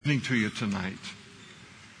evening to you tonight.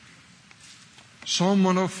 Psalm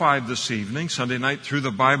 105 this evening, Sunday night through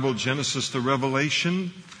the Bible, Genesis to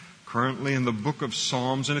Revelation, currently in the book of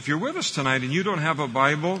Psalms. And if you're with us tonight and you don't have a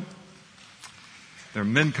Bible, there are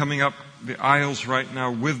men coming up the aisles right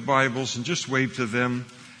now with Bibles, and just wave to them,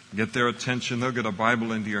 get their attention. They'll get a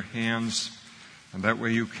Bible into your hands, and that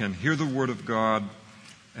way you can hear the Word of God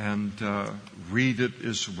and read it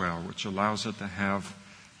as well, which allows it to have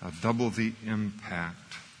double the impact.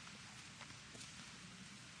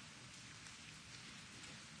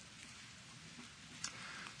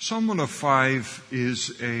 Psalm 105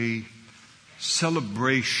 is a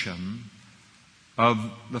celebration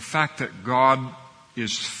of the fact that God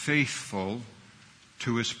is faithful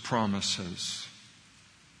to His promises.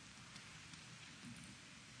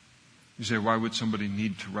 You say, why would somebody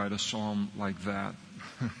need to write a psalm like that?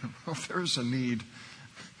 Well, there's a need.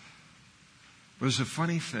 But it's a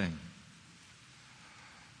funny thing.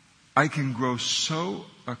 I can grow so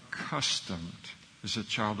accustomed as a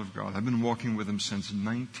child of God. I've been walking with Him since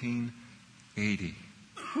 1980.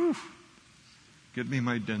 Whew. Get me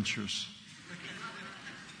my dentures.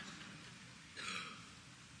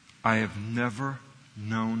 I have never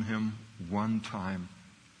known Him one time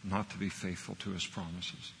not to be faithful to His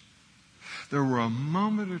promises. There were a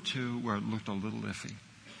moment or two where it looked a little iffy.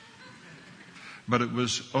 But it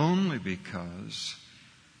was only because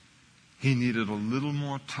He needed a little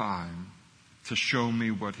more time to show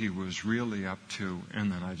me what He was really up to.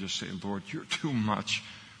 And then I just say, Lord, you're too much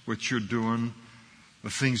what you're doing,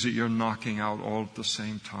 the things that you're knocking out all at the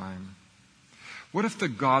same time. What if the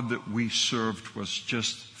God that we served was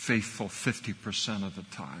just faithful 50% of the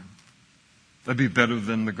time? That'd be better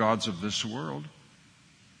than the gods of this world.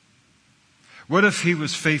 What if He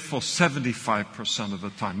was faithful 75% of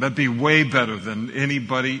the time? That'd be way better than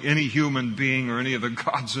anybody, any human being, or any of the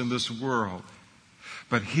gods in this world.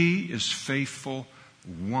 But He is faithful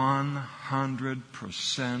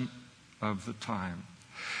 100% of the time.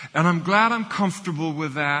 And I'm glad I'm comfortable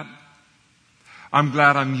with that. I'm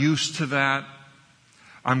glad I'm used to that.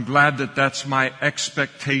 I'm glad that that's my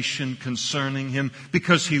expectation concerning Him,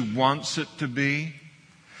 because He wants it to be.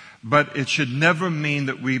 But it should never mean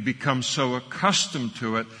that we become so accustomed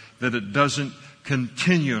to it that it doesn't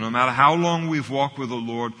continue, no matter how long we've walked with the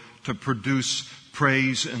Lord, to produce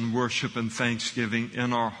praise and worship and thanksgiving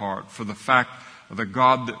in our heart for the fact that the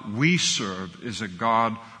God that we serve is a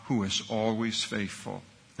God who is always faithful.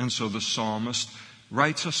 And so the psalmist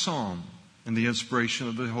writes a psalm in the inspiration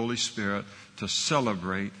of the Holy Spirit to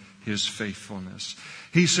celebrate His faithfulness.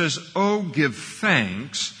 He says, "Oh, give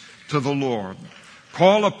thanks to the Lord.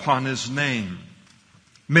 Call upon His name.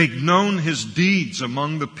 Make known His deeds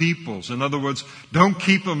among the peoples." In other words, don't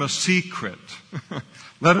keep them a secret.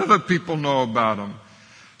 Let other people know about Him.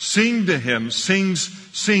 Sing to Him. Sing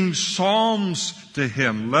psalms to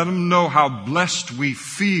Him. Let them know how blessed we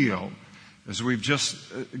feel, as we've just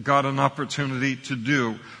got an opportunity to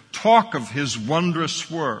do. Talk of His wondrous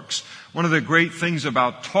works. One of the great things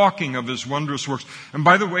about talking of His wondrous works, and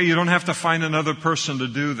by the way, you don't have to find another person to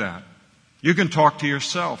do that. You can talk to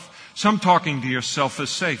yourself. Some talking to yourself is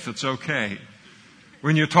safe. It's okay.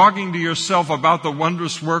 When you're talking to yourself about the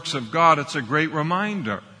wondrous works of God, it's a great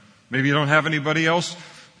reminder. Maybe you don't have anybody else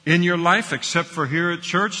in your life except for here at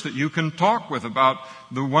church that you can talk with about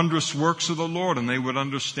the wondrous works of the Lord, and they would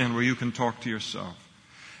understand where you can talk to yourself.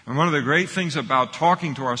 And one of the great things about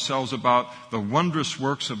talking to ourselves about the wondrous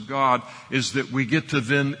works of God is that we get to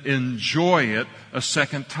then enjoy it a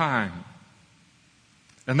second time.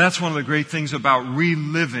 And that's one of the great things about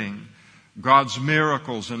reliving God's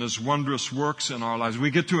miracles and His wondrous works in our lives.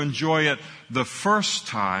 We get to enjoy it the first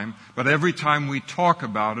time, but every time we talk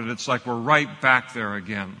about it, it's like we're right back there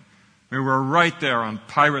again. I mean, we're right there on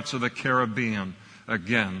Pirates of the Caribbean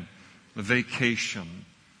again, the vacation,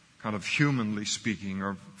 kind of humanly speaking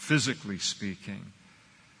or physically speaking.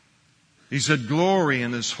 He said, "Glory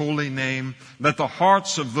in His holy name. Let the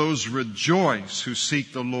hearts of those rejoice who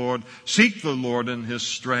seek the Lord. Seek the Lord in His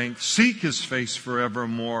strength. Seek His face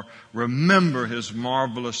forevermore. Remember His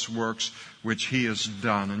marvelous works which He has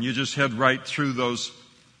done." And you just head right through those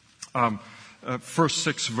first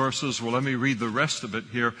 6 verses. Well, let me read the rest of it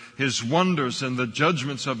here. "His wonders and the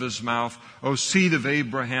judgments of His mouth, O seed of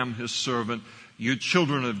Abraham, His servant, you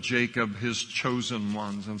children of Jacob, His chosen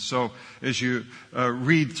ones." And so as you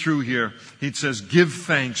read through here, he says, give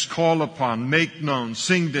thanks, call upon, make known,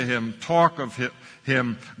 sing to Him, talk of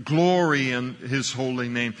Him, glory in His holy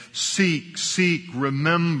name, seek,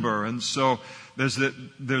 remember. And so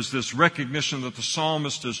there's this recognition that the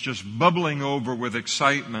psalmist is just bubbling over with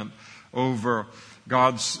excitement over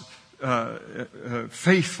God's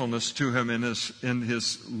faithfulness to him in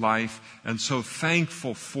his life, and so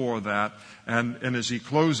thankful for that. And as he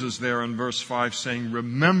closes there in verse 5 saying,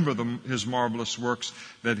 remember his marvelous works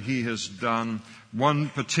that he has done. One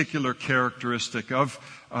particular characteristic of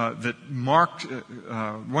one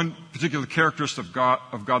particular characteristic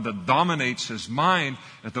of God that dominates his mind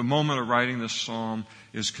at the moment of writing this psalm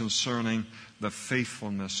is concerning the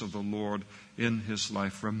faithfulness of the Lord in his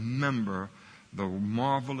life. Remember the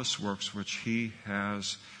marvelous works which he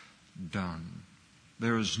has done.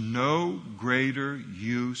 There is no greater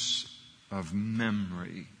use of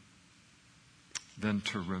memory than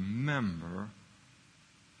to remember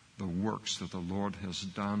the works that the Lord has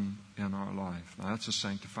done in our life. Now, that's a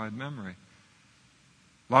sanctified memory.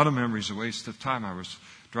 A lot of memory is a waste of time. I was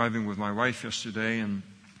driving with my wife yesterday, and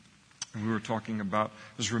we were talking about,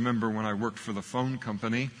 just remember when I worked for the phone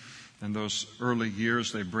company, in those early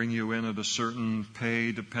years, they bring you in at a certain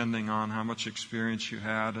pay depending on how much experience you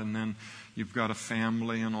had, and then you've got a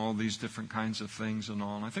family and all these different kinds of things and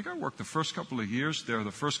all. And I think I worked the first couple of years there,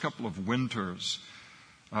 the first couple of winters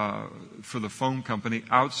for the phone company,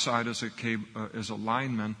 outside as a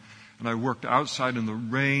lineman. And I worked outside in the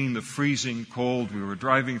rain, the freezing cold. We were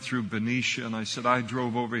driving through Benicia, and I said, I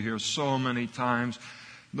drove over here so many times.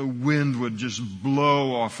 The wind would just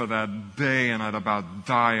blow off of that bay, and I'd about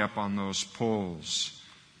die up on those poles.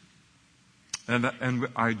 And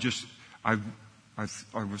I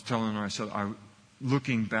was telling her, I said,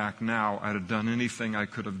 looking back now, I'd have done anything I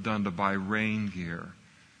could have done to buy rain gear.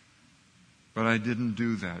 But I didn't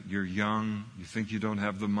do that. You're young, you think you don't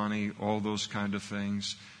have the money, all those kind of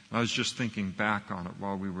things. And I was just thinking back on it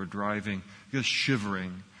while we were driving, just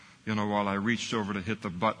shivering, while I reached over to hit the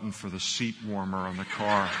button for the seat warmer on the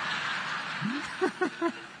car.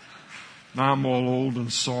 Now I'm all old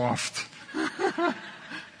and soft.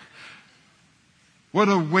 What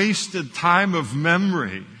a wasted time of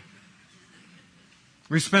memory.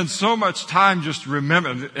 We spent so much time just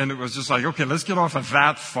remembering, and it was just like, okay, let's get off of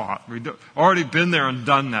that thought. We've already been there and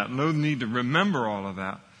done that. No need to remember all of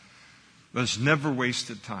that. There's never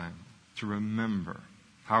wasted time to remember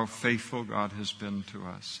how faithful God has been to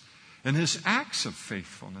us and his acts of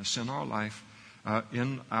faithfulness in our life,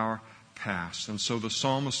 in our past. And so the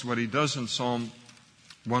psalmist, what he does in Psalm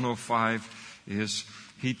 105 is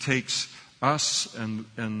he takes us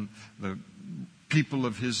and the people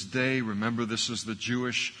of his day. Remember, this is the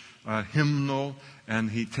Jewish hymnal, and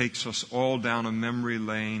he takes us all down a memory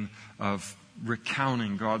lane of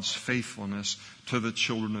recounting God's faithfulness to the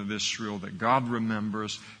children of Israel, that God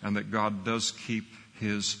remembers and that God does keep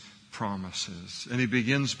his promises. And he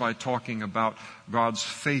begins by talking about God's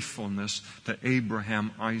faithfulness to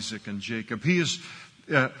Abraham, Isaac, and Jacob. He is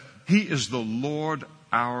the Lord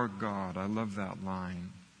our God. I love that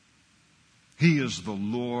line. He is the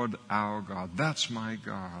Lord our God. That's my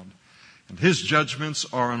God. And his judgments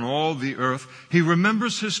are on all the earth. He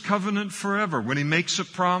remembers his covenant forever. When he makes a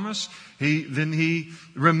promise, then he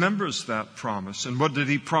remembers that promise. And what did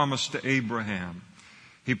he promise to Abraham?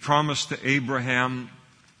 He promised to Abraham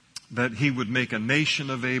that he would make a nation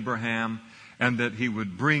of Abraham and that he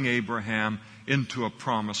would bring Abraham into a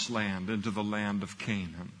promised land, into the land of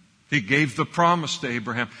Canaan. He gave the promise to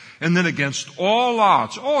Abraham. And then against all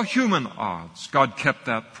odds, all human odds, God kept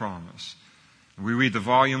that promise. We read the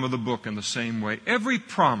volume of the book in the same way. Every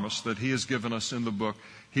promise that he has given us in the book,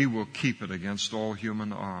 he will keep it against all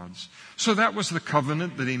human odds. So that was the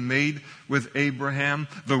covenant that he made with Abraham,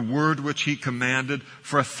 the word which he commanded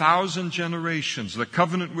for 1,000 generations, the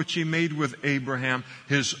covenant which he made with Abraham,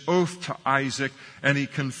 his oath to Isaac, and he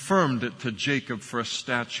confirmed it to Jacob for a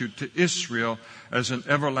statute, to Israel as an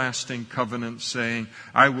everlasting covenant, saying,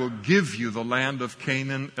 I will give you the land of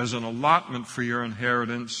Canaan as an allotment for your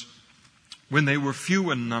inheritance. When they were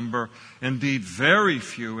few in number, indeed very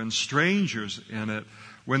few, and strangers in it,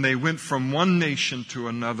 when they went from one nation to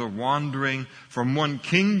another, wandering from one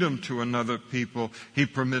kingdom to another people, he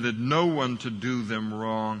permitted no one to do them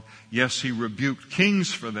wrong. Yes, he rebuked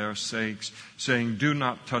kings for their sakes, saying, do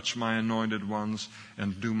not touch my anointed ones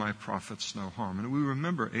and do my prophets no harm. And we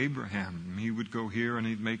remember Abraham. He would go here and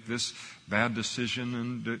he'd make this bad decision,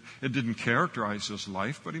 and it didn't characterize his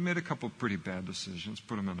life, but he made a couple of pretty bad decisions.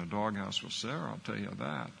 Put him in a doghouse with Sarah, I'll tell you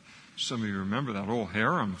that. Some of you remember that whole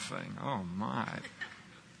harem thing. Oh, my.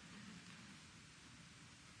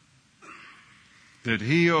 Did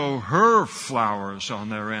he owe her flowers on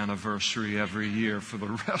their anniversary every year for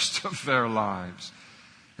the rest of their lives?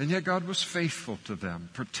 And yet God was faithful to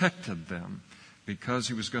them, protected them, because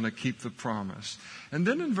he was going to keep the promise. And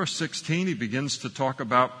then in verse 16, he begins to talk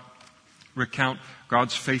about recount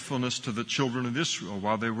God's faithfulness to the children of Israel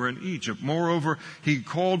while they were in Egypt. Moreover, he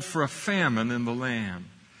called for a famine in the land,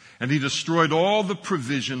 and he destroyed all the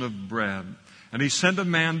provision of bread. And he sent a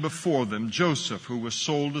man before them, Joseph, who was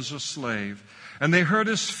sold as a slave. And they hurt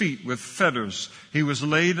his feet with fetters. He was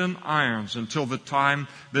laid in irons until the time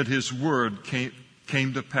that his word came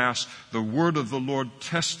to pass. The word of the Lord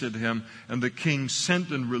tested him, and the king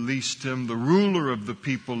sent and released him. The ruler of the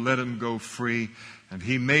people let him go free. And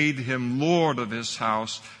he made him lord of his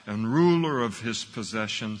house and ruler of his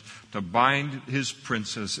possessions, to bind his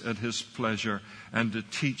princes at his pleasure and to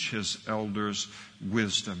teach his elders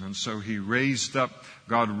wisdom. And so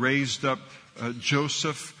God raised up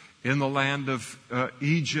Joseph in the land of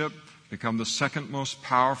Egypt, become the second most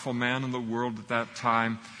powerful man in the world at that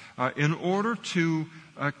time, in order to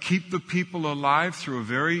keep the people alive through a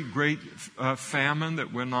very great famine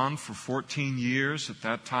that went on for 14 years at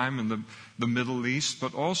that time in the Middle East,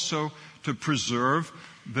 but also to preserve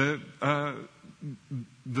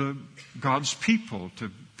God's people,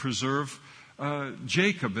 to preserve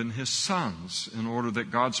Jacob and his sons, in order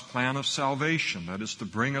that God's plan of salvation, that is to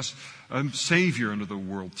bring us a Savior into the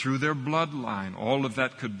world through their bloodline, all of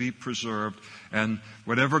that could be preserved. And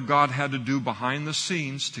whatever God had to do behind the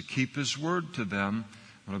scenes to keep His word to them,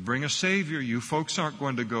 to bring a Savior, you folks aren't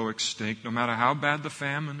going to go extinct, no matter how bad the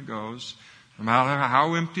famine goes, no matter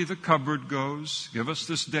how empty the cupboard goes. Give us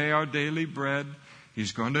this day our daily bread.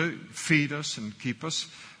 He's going to feed us and keep us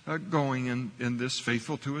going in this,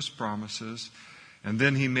 faithful to His promises. And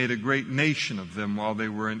then He made a great nation of them while they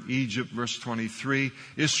were in Egypt. Verse 23,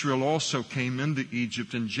 Israel also came into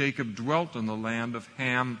Egypt, and Jacob dwelt in the land of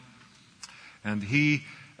Ham. And he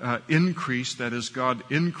increased, that is, God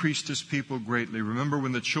increased His people greatly. Remember,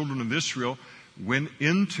 when the children of Israel went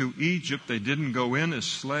into Egypt, they didn't go in as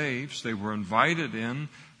slaves. They were invited in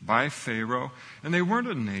by Pharaoh. And they weren't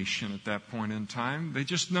a nation at that point in time. They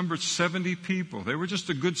just numbered 70 people. They were just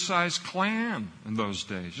a good-sized clan in those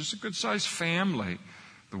days, just a good-sized family,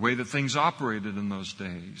 the way that things operated in those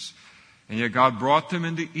days. And yet God brought them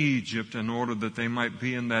into Egypt in order that they might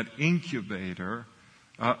be in that incubator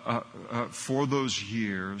for those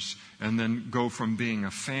years, and then go from being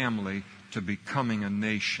a family to becoming a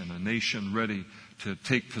nation ready to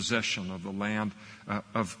take possession of the land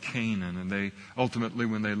of Canaan. And they ultimately,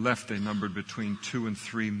 when they left, they numbered between 2 and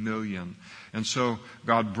 3 million. And so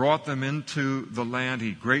God brought them into the land.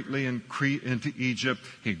 He greatly into Egypt.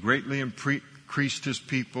 He greatly increased His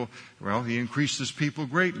people. Well, He increased His people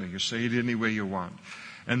greatly. You say it any way you want.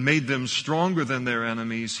 And made them stronger than their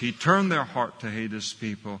enemies. He turned their heart to hate His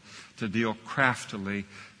people, to deal craftily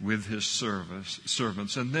with His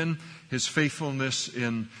servants. And then His faithfulness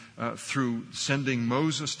through sending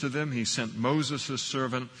Moses to them. He sent Moses, His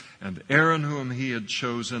servant, and Aaron, whom He had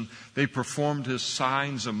chosen. They performed His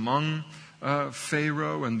signs among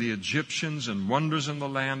Pharaoh and the Egyptians, and wonders in the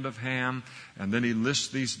land of Ham. And then He lists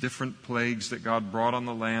these different plagues that God brought on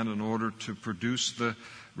the land in order to produce the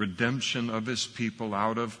redemption of His people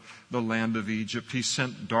out of the land of Egypt. He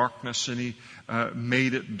sent darkness, and He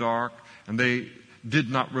made it dark, and they did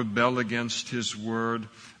not rebel against His word.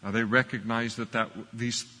 They recognized that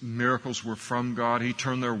these miracles were from God. He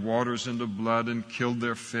turned their waters into blood and killed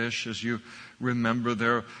their fish. As you remember,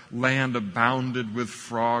 their land abounded with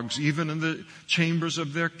frogs, even in the chambers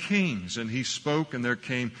of their kings. And He spoke, and there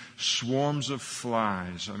came swarms of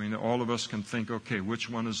flies. I mean, all of us can think, okay, which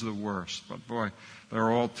one is the worst? But boy,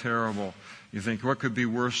 they're all terrible. You think, what could be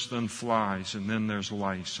worse than flies? And then there's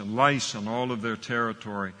lice in all of their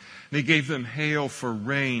territory. And He gave them hail for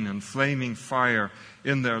rain and flaming fire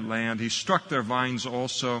in their land. He struck their vines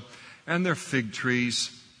also and their fig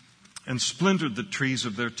trees, and splintered the trees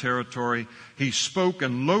of their territory. He spoke,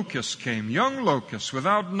 and locusts came, young locusts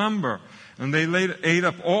without number, and they ate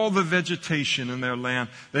up all the vegetation in their land.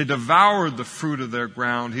 They devoured the fruit of their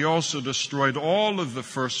ground. He also destroyed all of the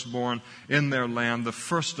firstborn in their land, the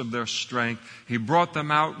first of their strength. He brought them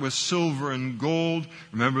out with silver and gold.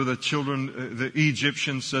 Remember, the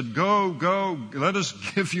Egyptians said, go, let us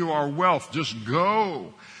give you our wealth, just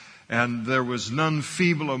go. And there was none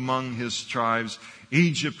feeble among His tribes.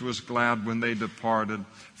 Egypt was glad when they departed,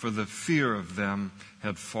 for the fear of them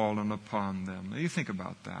had fallen upon them. Now you think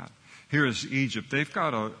about that. Here is Egypt. They've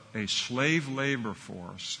got a slave labor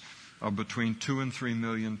force of between 2 and 3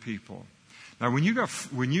 million people. Now, when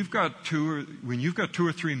you've got 2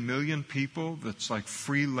 or 3 million people that's like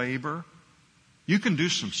free labor, you can do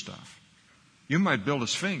some stuff. You might build a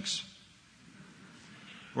sphinx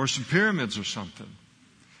or some pyramids or something.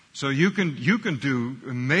 So you can do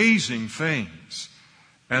amazing things.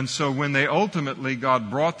 And so when they ultimately, God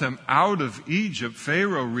brought them out of Egypt,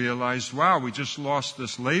 Pharaoh realized, wow, we just lost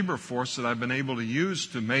this labor force that I've been able to use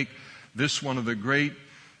to make this one of the great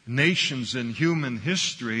nations in human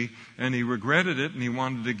history, and he regretted it and he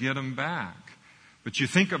wanted to get them back. But you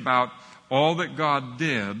think about all that God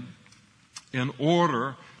did in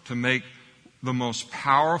order to make the most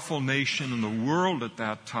powerful nation in the world at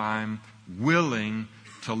that time willing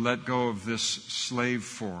to let go of this slave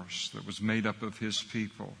force that was made up of His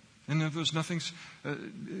people. And if there's nothing,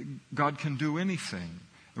 God can do anything.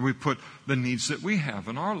 And we put the needs that we have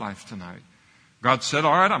in our life tonight. God said,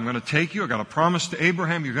 all right, I'm going to take you. I got a promise to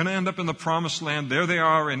Abraham. You're going to end up in the promised land. There they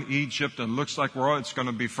are in Egypt, and it looks like it's going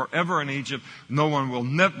to be forever in Egypt. No one will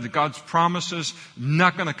never, God's promises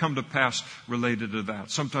not going to come to pass related to that.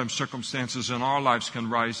 Sometimes circumstances in our lives can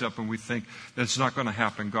rise up and we think that's not going to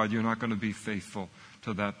happen. God, you're not going to be faithful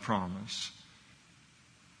to that promise.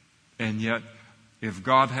 And yet, if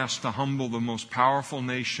God has to humble the most powerful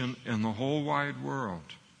nation in the whole wide world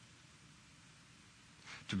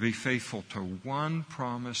to be faithful to one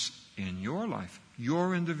promise in your life,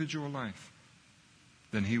 your individual life,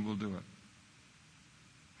 then He will do it.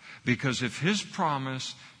 Because if His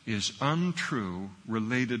promise is untrue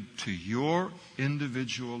related to your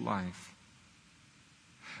individual life,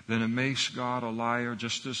 then it makes God a liar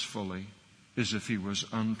just as fully as if He was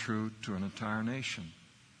untrue to an entire nation.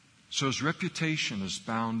 So His reputation is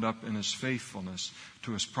bound up in His faithfulness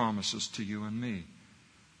to His promises to you and me.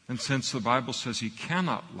 And since the Bible says He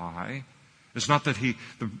cannot lie, it's not that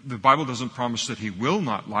the Bible doesn't promise that He will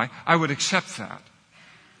not lie. I would accept that.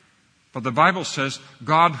 But the Bible says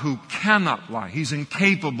God who cannot lie, He's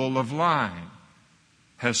incapable of lying,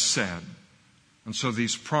 has said. And so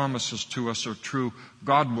these promises to us are true.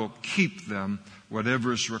 God will keep them,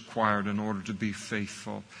 whatever is required in order to be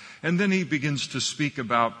faithful. And then He begins to speak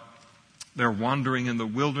about their wandering in the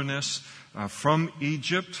wilderness from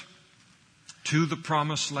Egypt to the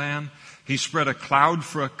promised land. He spread a cloud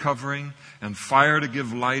for a covering and fire to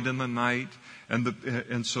give light in the night.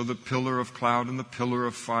 And so the pillar of cloud and the pillar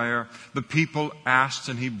of fire. The people asked,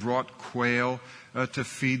 and He brought quail to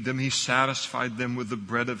feed them. He satisfied them with the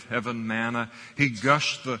bread of heaven, manna. He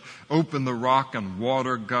opened the rock and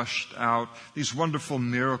water gushed out. These wonderful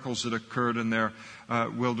miracles that occurred in their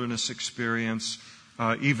wilderness experience,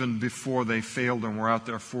 even before they failed and were out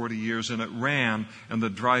there 40 years. And it ran in the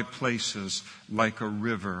dry places like a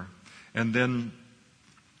river. And then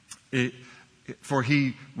for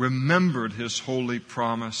He remembered His holy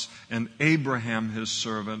promise and Abraham His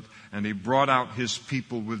servant, and He brought out His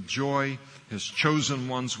people with joy, His chosen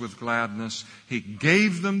ones with gladness. He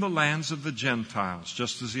gave them the lands of the Gentiles,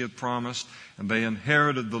 just as He had promised, and they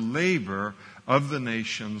inherited the labor of the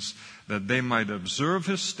nations, that they might observe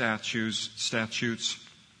His statutes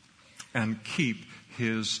and keep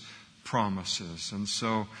His promises. And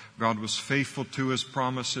so God was faithful to His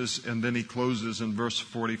promises, and then He closes in verse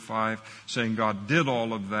 45 saying God did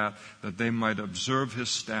all of that they might observe His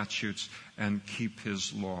statutes and keep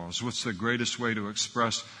His laws. What's the greatest way to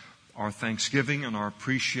express our thanksgiving and our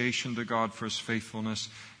appreciation to God for His faithfulness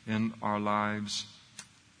in our lives?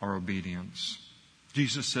 Our obedience.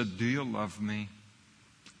 Jesus said, do you love me?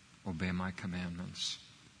 Obey my commandments.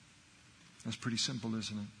 That's pretty simple,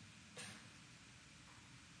 isn't it?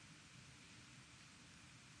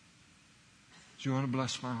 Do you want to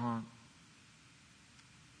bless my heart?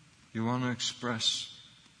 You want to express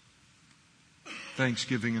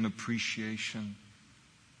thanksgiving and appreciation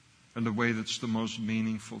in the way that's the most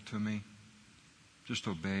meaningful to me? Just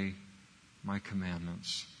obey my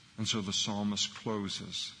commandments. And so the psalmist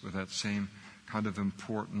closes with that same kind of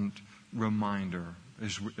important reminder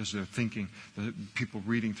as they're thinking, the people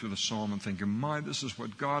reading through the psalm and thinking, this is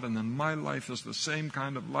what God, and then my life is the same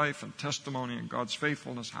kind of life and testimony and God's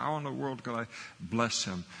faithfulness. How in the world could I bless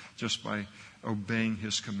Him just by obeying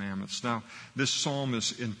His commandments? Now, this psalm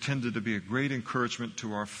is intended to be a great encouragement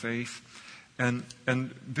to our faith and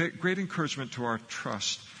great encouragement to our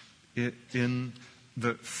trust in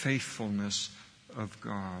the faithfulness of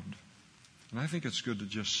God. And I think it's good to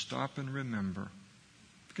just stop and remember.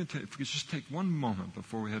 If we could just take one moment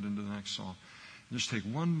before we head into the next psalm, just take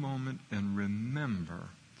one moment and remember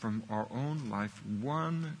from our own life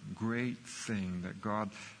one great thing that God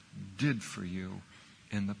did for you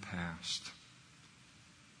in the past.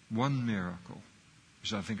 One miracle.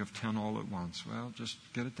 Because I think of 10 all at once. Well, just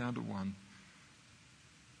get it down to one.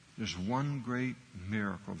 There's one great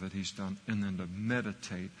miracle that He's done, and then to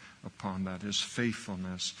meditate upon that, His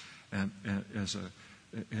faithfulness, and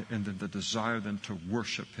then the desire then to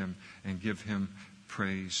worship Him and give Him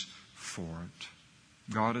praise for it.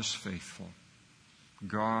 God is faithful.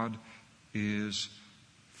 God is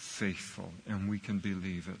faithful. And we can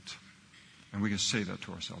believe it. And we can say that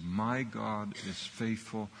to ourselves. My God is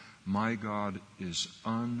faithful. My God is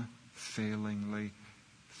unfailingly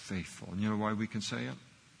faithful. And you know why we can say it?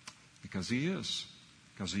 Because He is.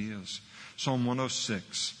 Because He is. Psalm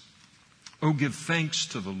 106. Oh, give thanks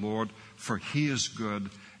to the Lord, for He is good,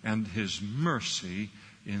 and His mercy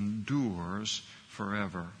endures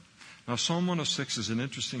forever. Now, Psalm 106 is an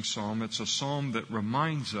interesting psalm. It's a psalm that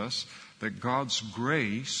reminds us that God's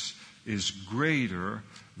grace is greater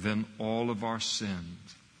than all of our sins.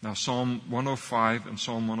 Now, Psalm 105 and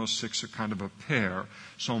Psalm 106 are kind of a pair.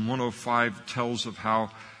 Psalm 105 tells of how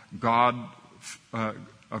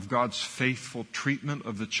of God's faithful treatment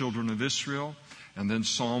of the children of Israel. And then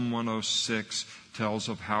Psalm 106 tells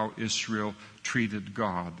of how Israel treated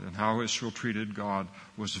God. And how Israel treated God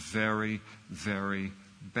was very, very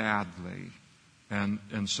badly.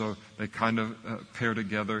 And so they kind of pair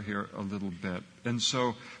together here a little bit. And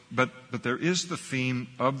so, but there is the theme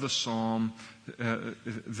of the psalm,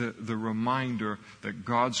 the reminder that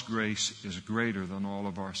God's grace is greater than all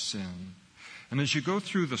of our sin. And as you go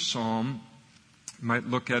through the psalm, you might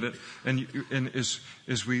look at it, and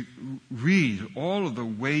as we read all of the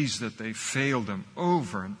ways that they failed Him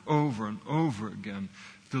over and over and over again,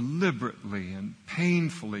 deliberately and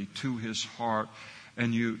painfully to His heart,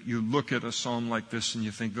 and you look at a psalm like this and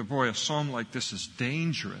you think, boy, a psalm like this is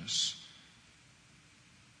dangerous.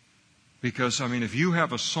 Because, if you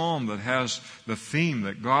have a psalm that has the theme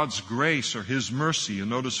that God's grace or His mercy, you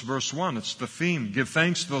notice verse 1, it's the theme. Give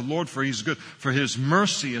thanks to the Lord, for He's good, for His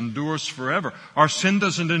mercy endures forever. Our sin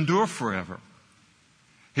doesn't endure forever.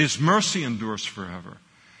 His mercy endures forever.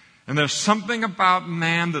 And there's something about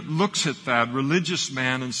man that looks at that, religious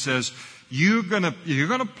man, and says, you're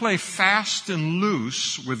gonna play fast and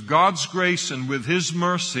loose with God's grace and with His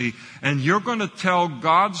mercy, and you're gonna tell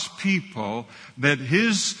God's people that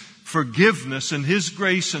His forgiveness and His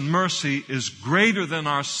grace and mercy is greater than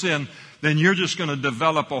our sin. Then you're just going to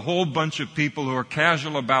develop a whole bunch of people who are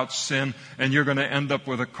casual about sin, and you're going to end up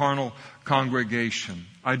with a carnal congregation.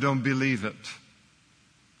 I don't believe it.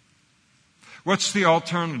 What's the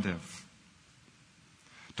alternative?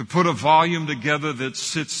 To put a volume together that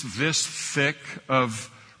sits this thick of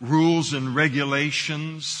rules and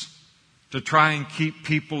regulations to try and keep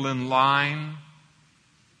people in line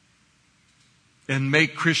and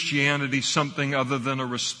make Christianity something other than a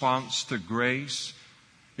response to grace?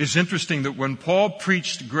 It's interesting that when Paul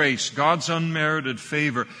preached grace, God's unmerited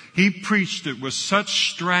favor, he preached it with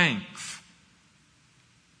such strength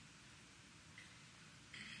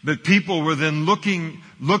that people were then looking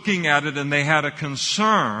at it, and they had a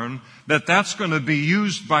concern that that's going to be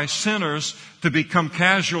used by sinners to become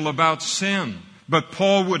casual about sin. But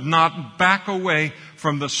Paul would not back away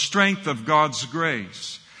from the strength of God's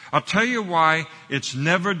grace. I'll tell you why it's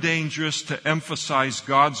never dangerous to emphasize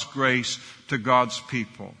God's grace to God's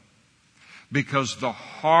people. Because the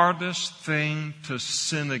hardest thing to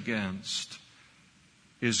sin against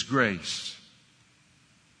is grace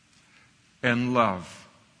and love.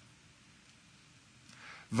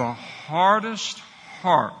 The hardest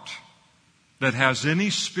heart that has any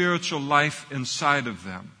spiritual life inside of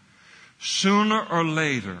them, sooner or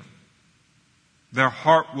later, their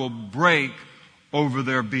heart will break over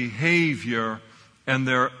their behavior and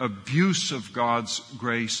their abuse of God's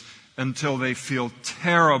grace until they feel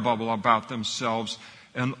terrible about themselves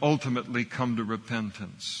and ultimately come to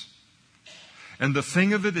repentance. And the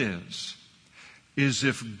thing of it is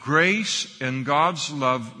if grace and God's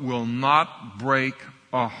love will not break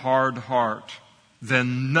a hard heart,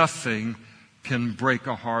 then nothing can break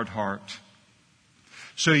a hard heart.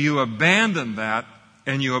 So you abandon that,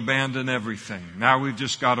 and you abandon everything. Now we've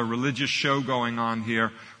just got a religious show going on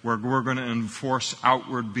here where we're going to enforce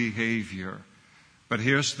outward behavior. But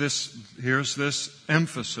here's this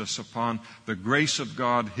emphasis upon the grace of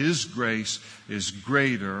God. His grace is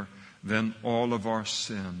greater than all of our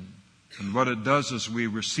sin. And what it does is we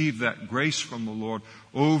receive that grace from the Lord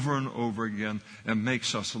over and over again, and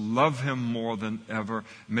makes us love Him more than ever,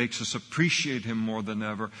 makes us appreciate Him more than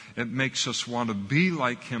ever. It makes us want to be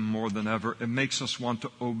like Him more than ever. It makes us want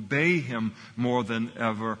to obey Him more than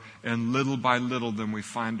ever. And little by little, then we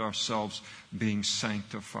find ourselves being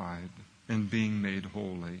sanctified and being made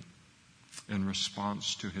holy in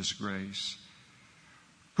response to His grace.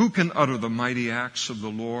 Who can utter the mighty acts of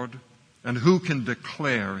the Lord? And who can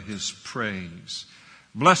declare His praise?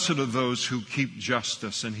 Blessed are those who keep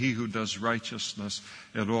justice, and he who does righteousness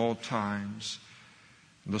at all times.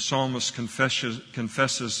 The psalmist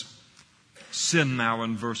confesses sin now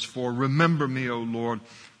in verse 4. Remember me, O Lord,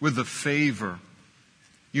 with the favor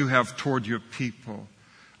you have toward your people.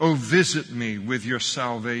 Oh, visit me with your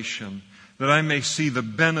salvation, that I may see the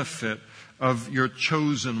benefit of your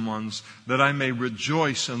chosen ones, that I may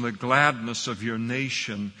rejoice in the gladness of your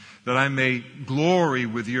nation, that I may glory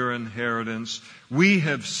with your inheritance. We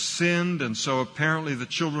have sinned, and so apparently the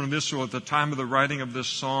children of Israel at the time of the writing of this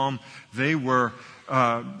psalm, they were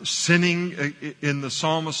sinning in the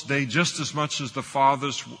psalmist's day just as much as the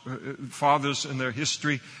fathers in their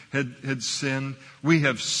history had sinned. We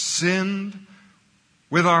have sinned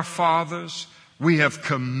with our fathers. We have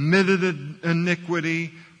committed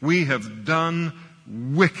iniquity. We have done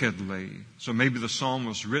wickedly. So maybe the psalm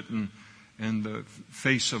was written in the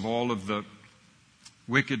face of all of the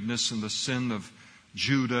wickedness and the sin of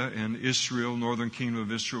Judah and Israel, northern kingdom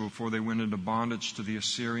of Israel, before they went into bondage to the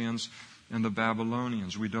Assyrians and the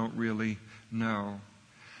Babylonians. We don't really know.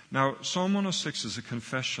 Now, Psalm 106 is a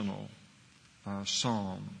confessional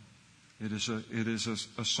psalm. It is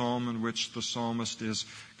a psalm in which the psalmist is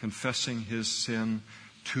confessing his sin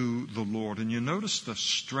to the Lord. And you notice the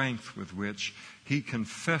strength with which he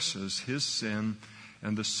confesses his sin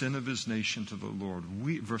and the sin of his nation to the Lord.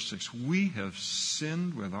 Verse 6, we have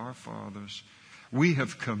sinned with our fathers. We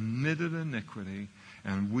have committed iniquity,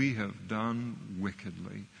 and we have done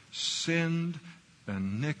wickedly. Sinned,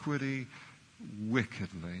 iniquity,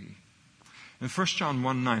 wickedly. In 1 John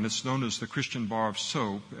 1:9, it's known as the Christian bar of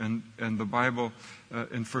soap. And the Bible,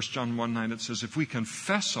 in 1 John 1:9, it says, if we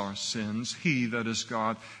confess our sins, He, that is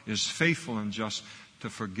God, is faithful and just to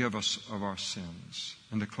forgive us of our sins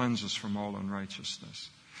and to cleanse us from all unrighteousness.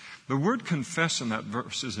 The word confess in that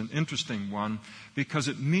verse is an interesting one because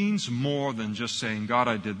it means more than just saying, God,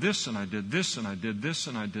 I did this, and I did this, and I did this,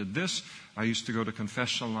 and I did this. I used to go to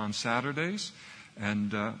confessional on Saturdays,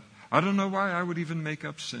 and I don't know why I would even make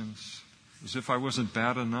up sins. As if I wasn't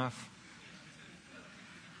bad enough.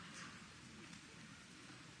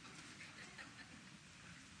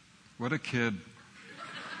 What a kid.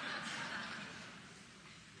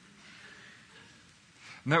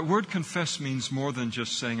 And that word confess means more than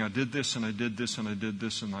just saying, I did this, and I did this, and I did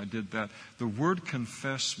this, and I did that. The word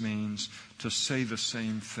confess means to say the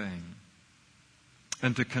same thing.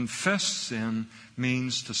 And to confess sin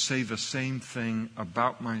means to say the same thing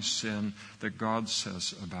about my sin that God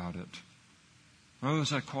says about it. In other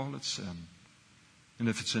words, I call it sin. And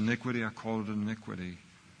if it's iniquity, I call it iniquity.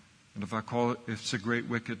 And if it's a great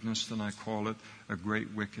wickedness, then I call it a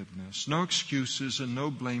great wickedness. No excuses and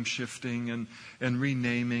no blame shifting and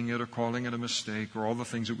renaming it or calling it a mistake or all the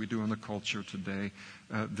things that we do in the culture today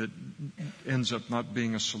that ends up not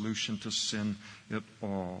being a solution to sin at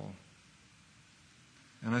all.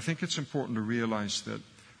 And I think it's important to realize that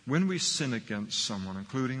when we sin against someone,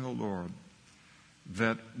 including the Lord,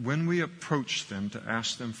 that when we approach them to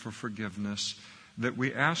ask them for forgiveness, that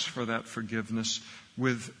we ask for that forgiveness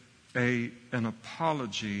with an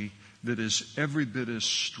apology that is every bit as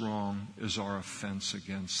strong as our offense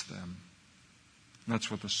against them. And that's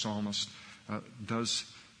what the psalmist does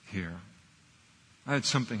here. I had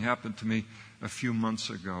something happen to me a few months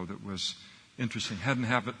ago that was interesting. Hadn't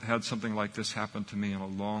had something like this happen to me in a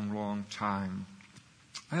long, long time.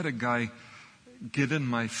 I had a guy get in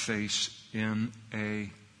my face in a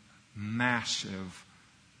massive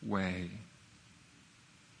way.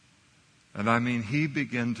 And I mean, he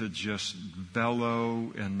began to just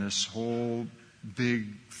bellow in this whole big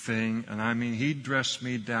thing. And I mean, he dressed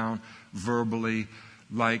me down verbally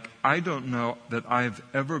like I don't know that I've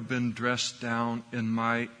ever been dressed down in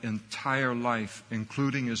my entire life,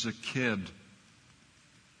 including as a kid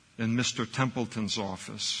in Mr. Templeton's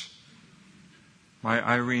office.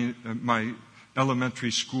 My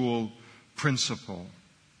elementary school principal.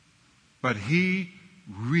 But he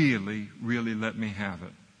really, really let me have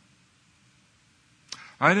it.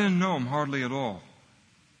 I didn't know him hardly at all.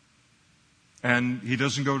 And he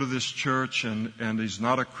doesn't go to this church, and he's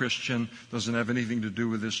not a Christian, doesn't have anything to do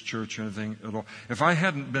with this church or anything at all. If I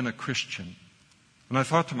hadn't been a Christian, and I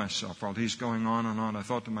thought to myself, while he's going on and on, I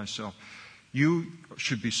thought to myself, you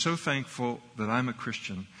should be so thankful that I'm a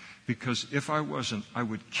Christian, because if I wasn't, I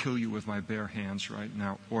would kill you with my bare hands right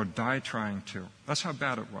now, or die trying to. That's how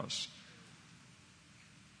bad it was.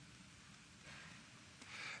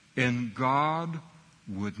 And God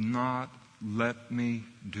would not let me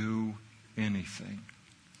do anything.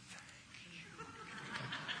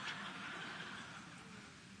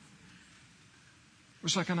 It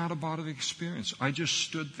was like an out-of-body experience. I just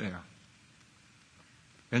stood there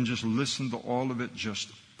and just listened to all of it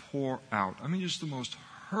just pour out. I mean, just the most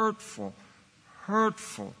hurtful,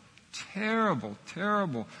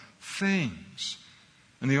 terrible things.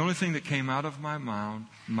 And the only thing that came out of my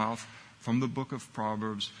mouth from the book of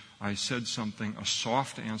Proverbs, I said something, a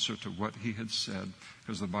soft answer to what he had said,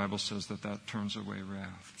 because the Bible says that that turns away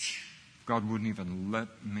wrath. God wouldn't even let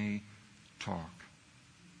me talk.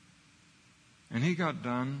 And he got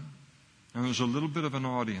done, and there was a little bit of an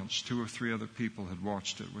audience. 2 or 3 other people had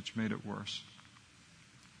watched it, which made it worse.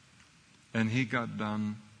 And he got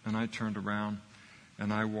done, and I turned around,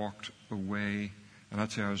 and I walked away. And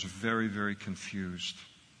I'd say I was very, very confused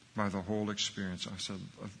by the whole experience. I said,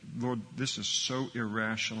 Lord, this is so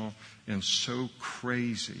irrational and so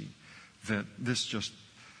crazy that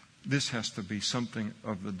this has to be something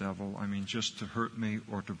of the devil. I mean, just to hurt me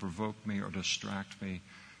or to provoke me or distract me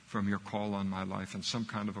from your call on my life in some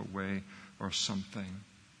kind of a way or something.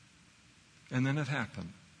 And then it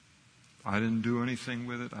happened. I didn't do anything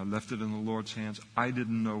with it. I left it in the Lord's hands. I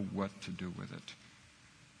didn't know what to do with it.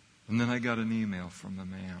 And then I got an email from the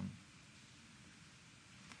man.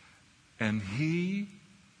 And he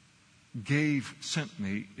sent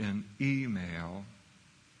me an email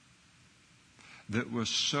that was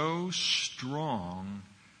so strong,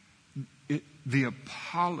 the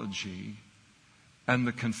apology and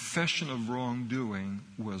the confession of wrongdoing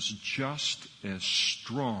was just as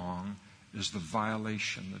strong as the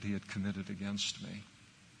violation that he had committed against me.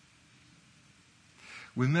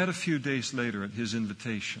 We met a few days later at his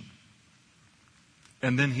invitation.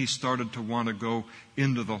 And then he started to want to go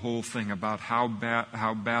into the whole thing about how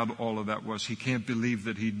bad all of that was. He can't believe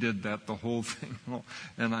that he did that, the whole thing.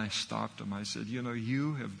 And I stopped him. I said,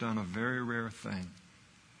 you have done a very rare thing.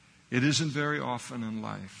 It isn't very often in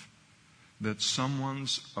life that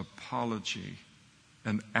someone's apology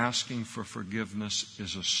and asking for forgiveness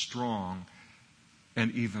is as strong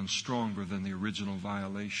and even stronger than the original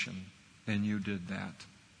violation. And you did that.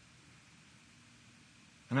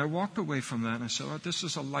 And I walked away from that and I said, this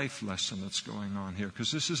is a life lesson that's going on here,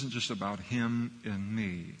 because this isn't just about him and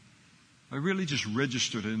me. I really just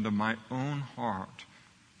registered it into my own heart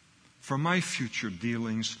for my future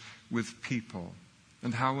dealings with people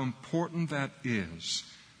and how important that is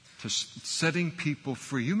to setting people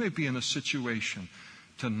free. You may be in a situation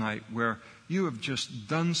tonight where you have just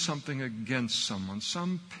done something against someone,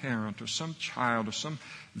 some parent or some child or some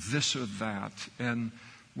this or that, and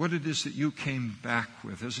what it is that you came back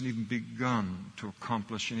with hasn't even begun to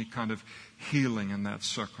accomplish any kind of healing in that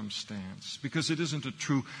circumstance, because it isn't a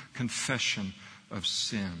true confession of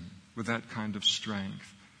sin with that kind of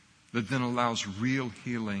strength that then allows real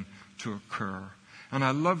healing to occur. And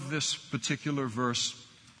I love this particular verse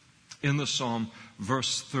in the Psalm,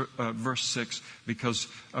 verse 6, because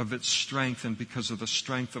of its strength and because of the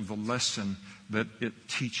strength of the lesson that it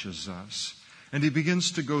teaches us. And he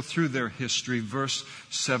begins to go through their history. Verse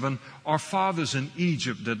 7, our fathers in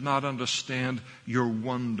Egypt did not understand your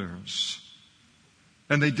wonders.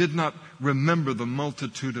 And they did not remember the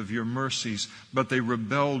multitude of your mercies, but they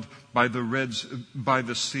rebelled by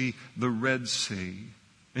the sea, the Red Sea.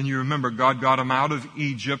 And you remember God got them out of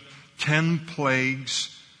Egypt, 10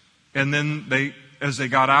 plagues. And then as they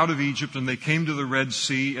got out of Egypt and they came to the Red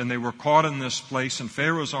Sea and they were caught in this place and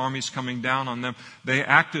Pharaoh's armies coming down on them, they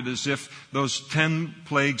acted as if those 10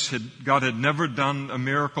 plagues God had never done a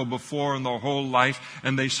miracle before in their whole life.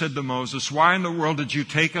 And they said to Moses, why in the world did you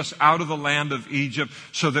take us out of the land of Egypt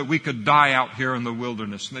so that we could die out here in the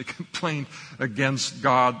wilderness? And they complained against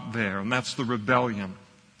God there. And that's the rebellion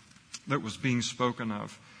that was being spoken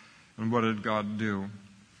of. And what did God do?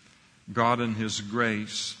 God in His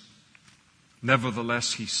grace,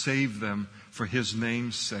 nevertheless, He saved them for His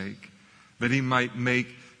name's sake, that He might make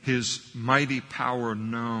His mighty power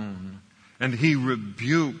known. And He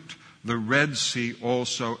rebuked the Red Sea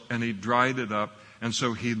also, and He dried it up. And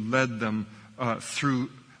so He led them through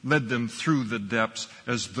the depths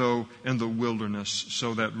as though in the wilderness.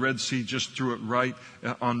 So that Red Sea just threw it right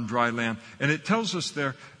on dry land. And it tells us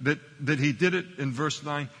there that He did it in verse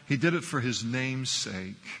 9. He did it for His name's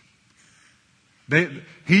sake.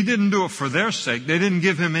 He didn't do it for their sake. They didn't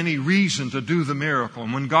give Him any reason to do the miracle.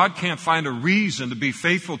 And when God can't find a reason to be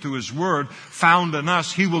faithful to His word found in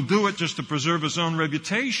us, He will do it just to preserve His own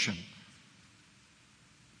reputation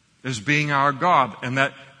as being our God.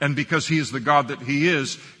 And because He is the God that He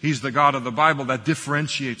is, He's the God of the Bible. That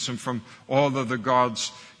differentiates Him from all other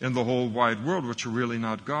gods in the whole wide world, which are really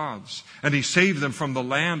not gods. And He saved them from the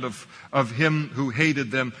land of him who hated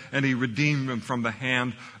them, and He redeemed them from the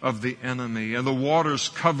hand of the enemy. And the waters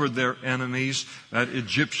covered their enemies. That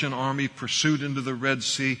Egyptian army pursued into the Red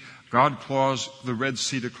Sea. God caused the Red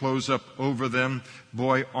Sea to close up over them.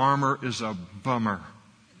 Boy, armor is a bummer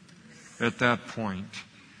at that point.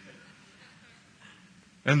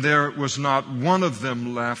 And there was not one of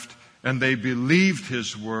them left, and they believed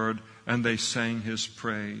His word, and they sang His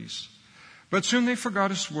praise. But soon they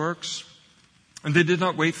forgot his works, and they did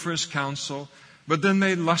not wait for his counsel. But then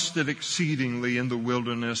they lusted exceedingly in the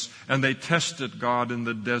wilderness, and they tested God in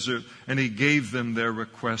the desert, and he gave them their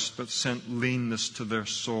request, but sent leanness to their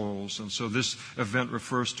souls. And so this event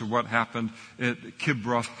refers to what happened at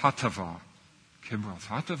Kibroth Hattaavah. Kibroth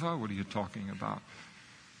Hattaavah? What are you talking about?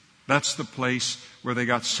 That's the place where they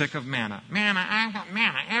got sick of manna. Manna, I've got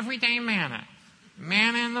manna, everyday manna.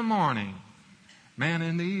 Manna in the morning. Manna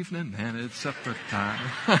in the evening, manna at supper time.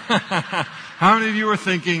 How many of you are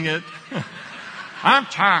thinking it? I'm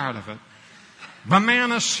tired of it.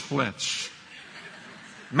 Banana splits.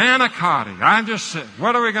 Manicotti. I'm just saying,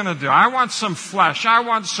 what are we going to do? I want some flesh. I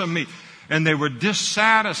want some meat. And they were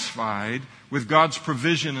dissatisfied with God's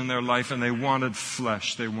provision in their life, and they wanted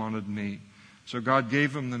flesh. They wanted meat. So God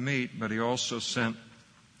gave them the meat, but he also sent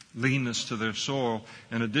leanness to their soul,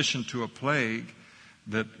 in addition to a plague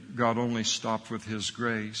that God only stopped with his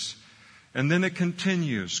grace. And then it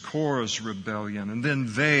continues, Korah's rebellion. And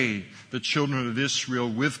then they, the children of Israel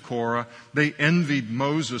with Korah, they envied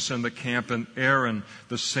Moses in the camp and Aaron,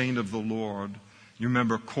 the saint of the Lord. You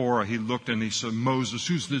remember Korah, he looked and he said, Moses,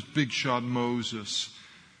 who's this big shot Moses?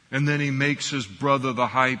 And then he makes his brother the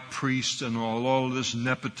high priest and all of this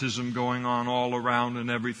nepotism going on all around and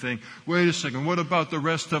everything. Wait a second, what about the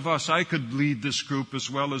rest of us? I could lead this group as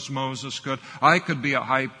well as Moses could. I could be a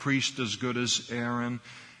high priest as good as Aaron.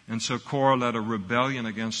 And so Korah led a rebellion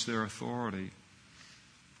against their authority.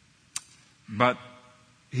 But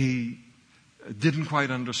he didn't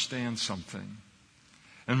quite understand something.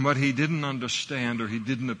 And what he didn't understand or he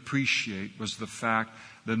didn't appreciate was the fact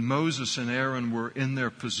that Moses and Aaron were in their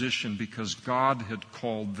position because God had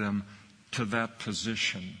called them to that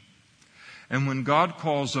position. And when God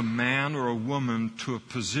calls a man or a woman to a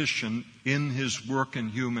position in his work in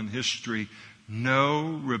human history,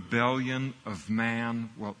 no rebellion of man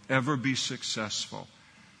will ever be successful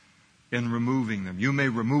in removing them. You may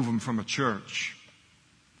remove them from a church,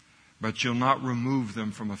 but you'll not remove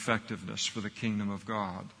them from effectiveness for the kingdom of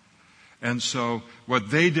God. And so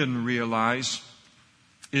what they didn't realize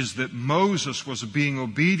is that Moses was being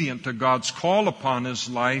obedient to God's call upon his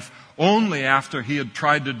life only after he had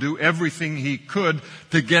tried to do everything he could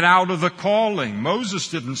to get out of the calling. Moses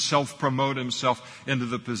didn't self-promote himself into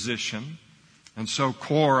the position. And so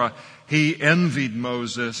Korah, he envied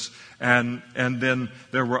Moses, and then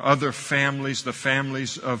there were other families, the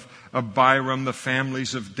families of Abiram, the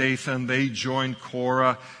families of Dathan, they joined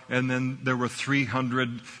Korah, and then there were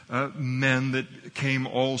 300 men that came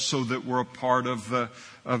also that were a part of the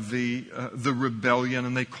rebellion,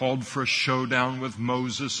 and they called for a showdown with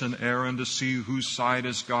Moses and Aaron to see whose side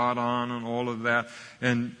is God on and all of that.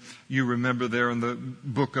 And you remember there in the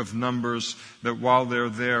book of Numbers that while they're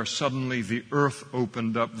there, suddenly the earth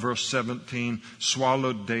opened up, verse 17,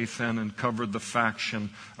 swallowed Dathan and covered the faction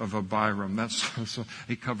of Abiram. So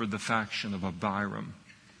he covered the faction of Abiram.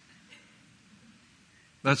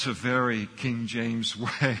 That's a very King James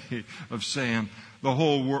way of saying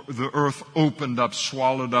the earth opened up,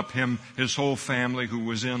 swallowed up him, his whole family who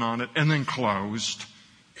was in on it, and then closed.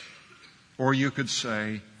 Or you could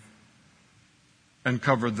say, and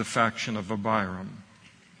covered the faction of Abiram,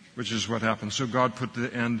 which is what happened. So God put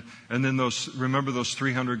the end, and then remember those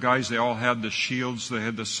 300 guys, they all had the shields, they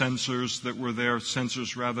had the censers that were there,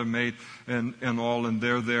 made, and all, and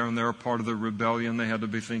they're there, and they're a part of the rebellion. They had to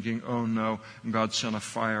be thinking, oh no, and God sent a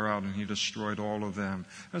fire out, and he destroyed all of them.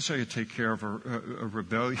 That's how you take care of a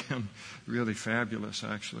rebellion. Really fabulous,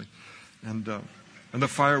 actually. And the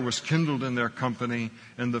fire was kindled in their company,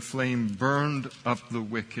 and the flame burned up the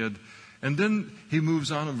wicked. And then he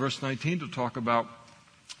moves on in verse 19 to talk about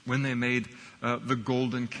when they made the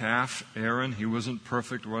golden calf. Aaron, he wasn't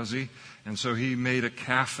perfect, was he? And so he made a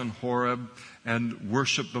calf in Horeb and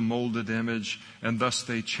worshiped the molded image, and thus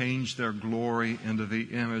they changed their glory into the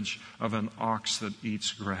image of an ox that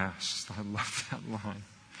eats grass. I love that line.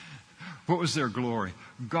 What was their glory?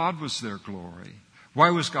 God was their glory. Why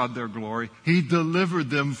was God their glory? He delivered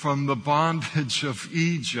them from the bondage of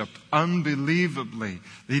Egypt. Unbelievably,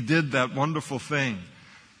 he did that wonderful thing.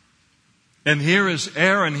 And here is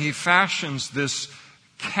Aaron. He fashions this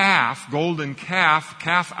calf, golden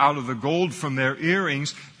calf out of the gold from their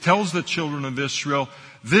earrings, tells the children of Israel,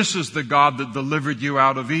 this is the God that delivered you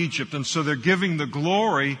out of Egypt. And so they're giving the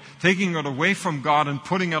glory, taking it away from God and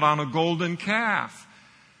putting it on a golden calf.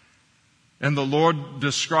 And the Lord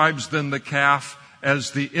describes then the calf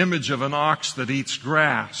as the image of an ox that eats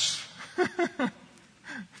grass.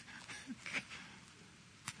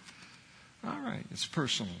 All right, it's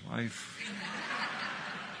personal life.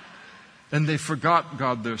 And they forgot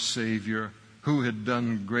God their Savior, who had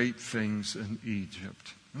done great things in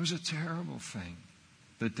Egypt. It was a terrible thing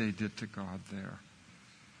that they did to God there.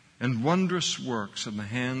 And wondrous works in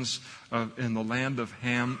the land of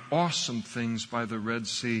Ham, awesome things by the Red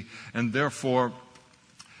Sea. And therefore,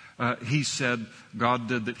 he said, God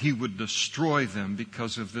did, that he would destroy them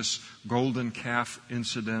because of this golden calf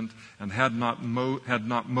incident. And had not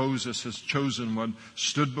Moses, his chosen one,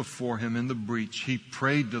 stood before him in the breach, he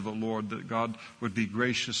prayed to the Lord that God would be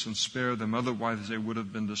gracious and spare them. Otherwise, they would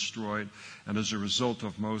have been destroyed. And as a result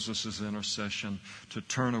of Moses' intercession, to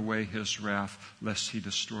turn away his wrath, lest he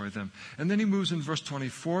destroy them. And then he moves in verse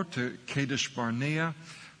 24 to Kadesh Barnea,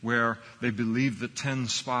 where they believe the 10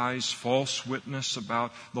 spies, false witness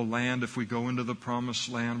about the land. If we go into the promised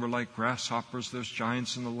land, we're like grasshoppers. There's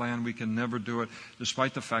giants in the land. We can never do it.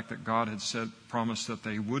 Despite the fact that God had promised that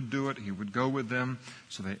they would do it, he would go with them.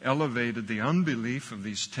 So they elevated the unbelief of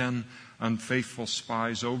these 10 unfaithful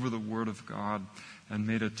spies over the word of God and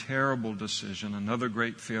made a terrible decision, another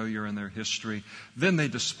great failure in their history. Then they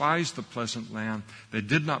despised the pleasant land. They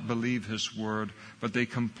did not believe his word, but they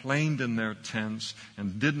complained in their tents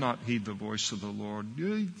and did not heed the voice of the Lord.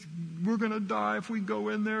 We're going to die if we go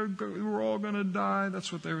in there. We're all going to die.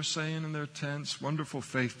 That's what they were saying in their tents. Wonderful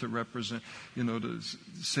faith to represent, to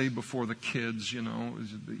say before the kids,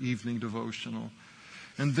 the evening devotional.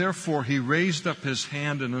 And therefore he raised up his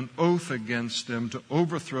hand in an oath against them to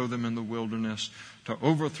overthrow them in the wilderness, to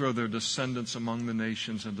overthrow their descendants among the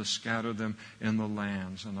nations, and to scatter them in the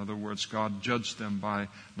lands. In other words, God judged them by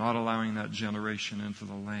not allowing that generation into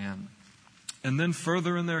the land. And then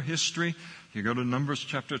further in their history, you go to Numbers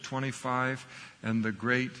chapter 25 and the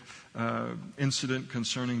great incident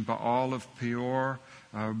concerning Baal of Peor.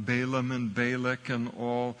 Balaam and Balak and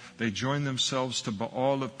all, they joined themselves to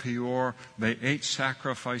Baal of Peor. They ate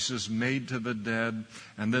sacrifices made to the dead,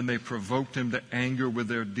 and then they provoked him to anger with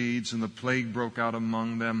their deeds, and the plague broke out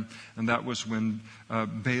among them. And that was when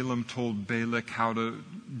Balaam told Balak how to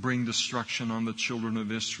bring destruction on the children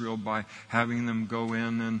of Israel by having them go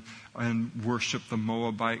in and worship the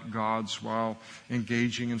Moabite gods while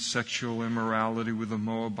engaging in sexual immorality with the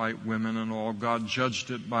Moabite women and all. God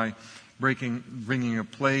judged it by bringing a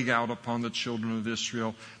plague out upon the children of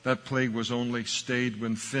Israel. That plague was only stayed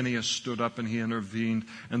when Phinehas stood up and he intervened,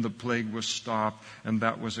 and the plague was stopped, and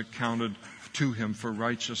that was accounted to him for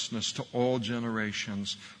righteousness to all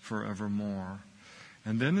generations forevermore.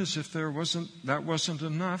 And then, as if that wasn't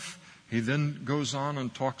enough, he then goes on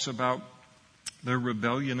and talks about their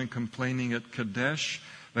rebellion and complaining at Kadesh.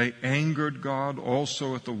 They angered God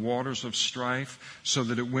also at the waters of strife, so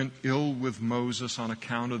that it went ill with Moses on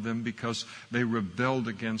account of them, because they rebelled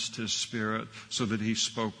against his spirit, so that he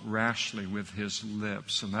spoke rashly with his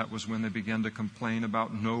lips. And that was when they began to complain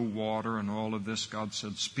about no water and all of this. God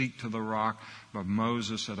said, speak to the rock. But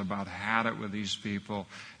Moses had about had it with these people,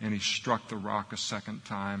 and he struck the rock a second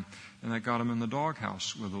time, and that got him in the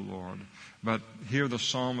doghouse with the Lord. But here the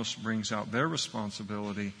psalmist brings out their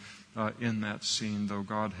responsibility in that scene, though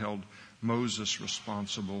God held Moses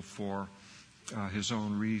responsible for his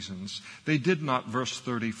own reasons. They did not, verse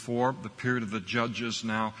 34, the period of the judges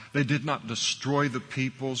now, they did not destroy the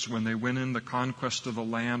peoples when they went in. The conquest of the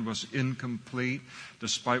land was incomplete,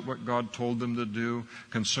 despite what God told them to do,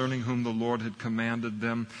 concerning whom the Lord had commanded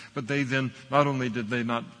them. But they then, not only did they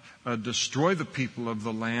not destroy the people of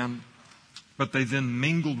the land, but they then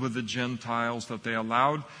mingled with the Gentiles that they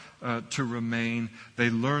allowed to remain.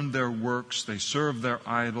 They learned their works. They served their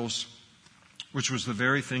idols, which was the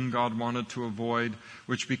very thing God wanted to avoid,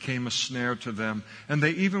 which became a snare to them. And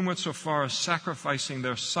they even went so far as sacrificing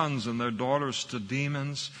their sons and their daughters to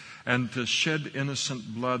demons, and to shed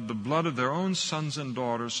innocent blood, the blood of their own sons and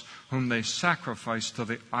daughters, whom they sacrificed to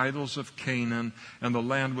the idols of Canaan, and the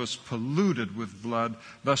land was polluted with blood.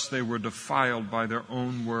 Thus they were defiled by their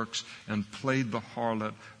own works and played the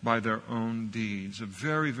harlot by their own deeds. A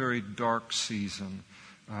very, very dark season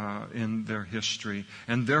in their history.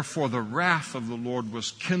 And therefore the wrath of the Lord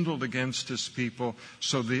was kindled against his people,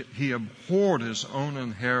 so that he abhorred his own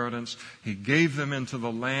inheritance. He gave them into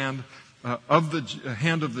the land of the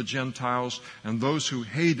hand of the Gentiles, and those who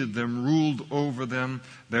hated them ruled over them.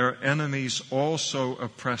 Their enemies also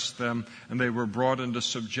oppressed them, and they were brought into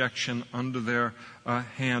subjection under their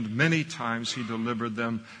hand. Many times he delivered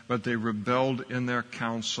them, but they rebelled in their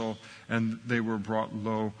counsel, and they were brought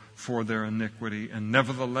low for their iniquity. And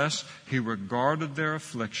nevertheless, he regarded their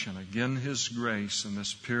affliction, again his grace, in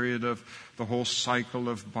this period of the whole cycle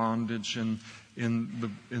of bondage and in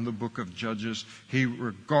the book of Judges. He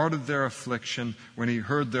regarded their affliction when he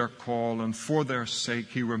heard their call, and for their sake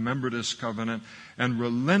he remembered his covenant and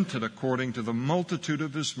relented according to the multitude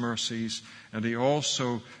of his mercies, and he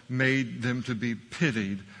also made them to be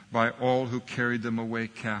pitied by all who carried them away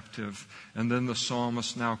captive. And then the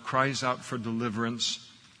psalmist now cries out for deliverance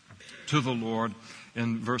to the Lord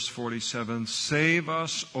in verse 47, "Save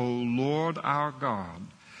us, O Lord our God,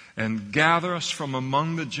 and gather us from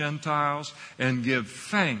among the Gentiles, and give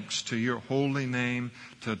thanks to your holy name,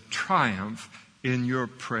 to triumph in your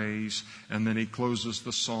praise." And then he closes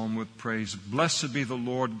the psalm with praise. "Blessed be the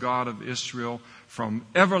Lord God of Israel from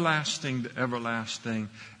everlasting to everlasting."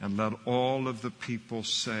 And let all of the people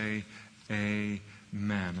say,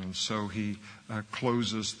 Amen. And so he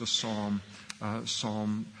closes the psalm,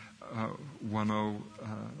 Psalm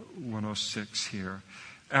 106 here.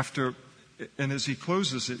 And as he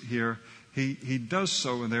closes it here, he does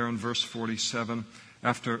so there in verse 47,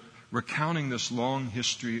 after recounting this long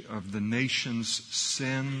history of the nation's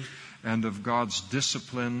sin and of God's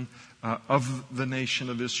discipline of the nation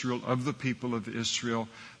of Israel, of the people of Israel.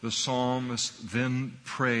 The psalmist then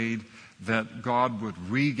prayed that God would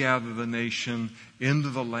regather the nation into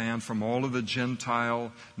the land from all of the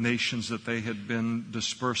Gentile nations that they had been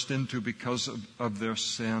dispersed into because of their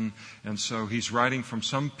sin. And so he's writing from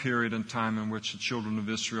some period in time in which the children of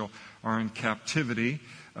Israel are in captivity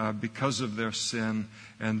because of their sin.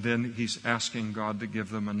 And then he's asking God to give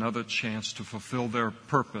them another chance to fulfill their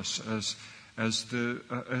purpose as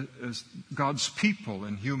God's people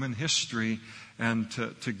in human history, and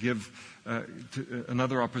to give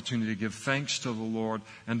another opportunity to give thanks to the Lord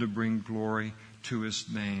and to bring glory to his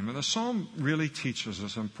name. And the psalm really teaches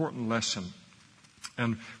us an important lesson.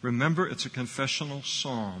 And remember, it's a confessional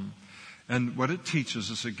psalm. And what it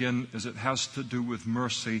teaches us, again, as it has to do with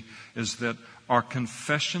mercy, is that our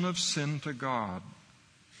confession of sin to God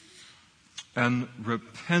and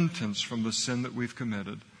repentance from the sin that we've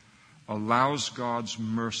committed allows God's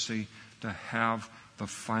mercy to have the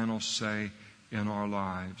final say in our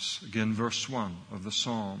lives. Again, verse 1 of the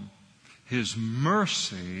psalm. His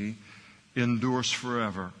mercy endures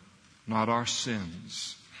forever, not our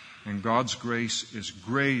sins. And God's grace is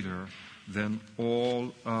greater than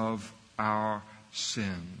all of our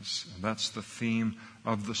sins. And that's the theme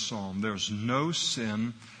of the psalm. There's no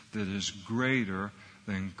sin that is greater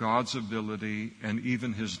than God's ability and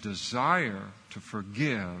even his desire to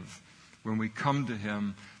forgive when we come to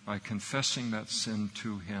him by confessing that sin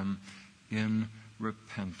to him in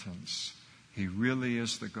repentance. He really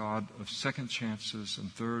is the God of second chances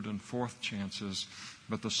and third and fourth chances.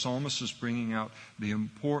 But the psalmist is bringing out the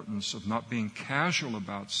importance of not being casual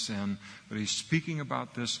about sin, but he's speaking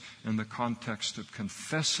about this in the context of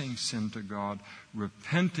confessing sin to God,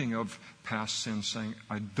 repenting of past sin, saying,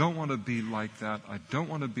 I don't want to be like that. I don't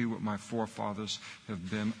want to be what my forefathers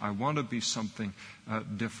have been. I want to be something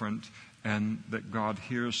different. And that God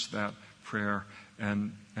hears that prayer,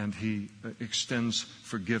 and he extends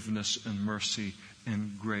forgiveness and mercy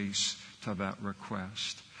and grace to that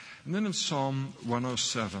request. And then in Psalm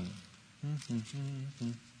 107,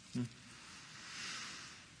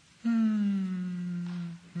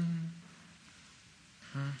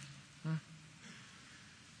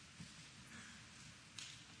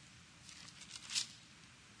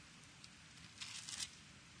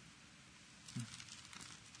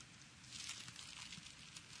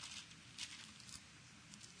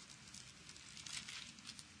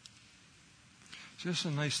 just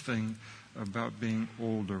a nice thing about being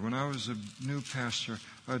older. When I was a new pastor,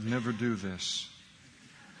 I'd never do this.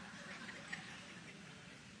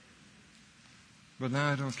 But now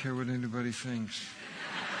I don't care what anybody thinks.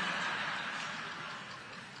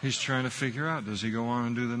 He's trying to figure out, does he go on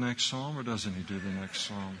and do the next psalm, or doesn't he do the next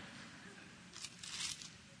psalm?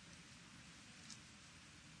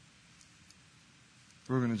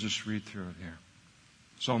 We're going to just read through it here.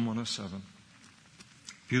 Psalm 107.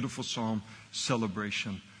 Beautiful psalm,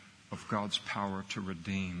 celebration of God's power to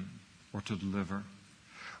redeem or to deliver.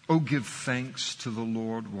 Oh, give thanks to the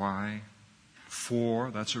Lord. Why? For,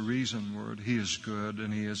 that's a reason word. He is good,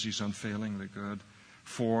 and He's unfailingly good.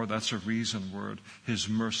 For, that's a reason word. His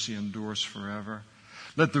mercy endures forever.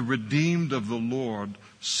 Let the redeemed of the Lord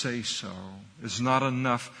say so. It's not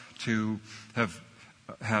enough to have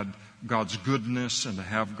had God's goodness and to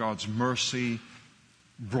have God's mercy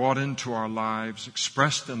brought into our lives,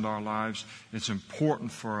 expressed into our lives, it's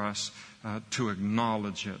important for us to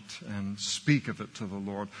acknowledge it and speak of it to the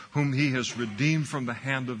Lord, whom He has redeemed from the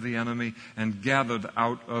hand of the enemy and gathered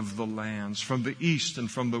out of the lands, from the east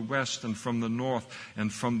and from the west and from the north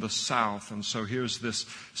and from the south. And so here's this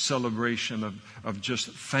celebration of just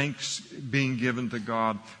thanks being given to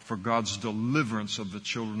God for God's deliverance of the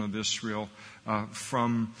children of Israel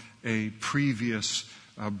from a previous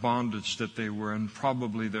bondage that they were in,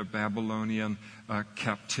 probably their Babylonian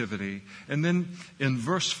captivity. And then in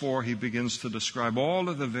verse 4, he begins to describe all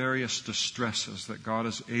of the various distresses that God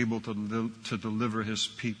is able to deliver His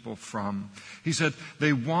people from. He said,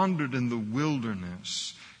 they wandered in the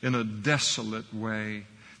wilderness in a desolate way.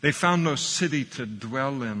 They found no city to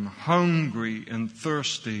dwell in, hungry and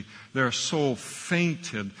thirsty. Their soul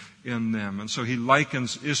fainted in them. And so he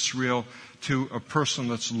likens Israel to a person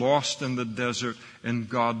that's lost in the desert, and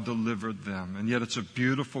God delivered them. And yet it's a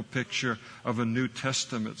beautiful picture of a New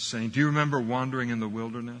Testament saint. Do you remember wandering in the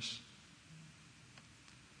wilderness?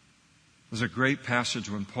 There's a great passage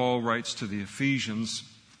when Paul writes to the Ephesians,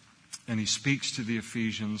 and he speaks to the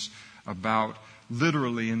Ephesians about,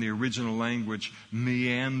 literally in the original language,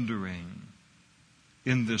 meandering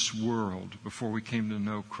in this world before we came to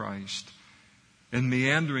know Christ. And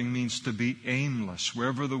meandering means to be aimless.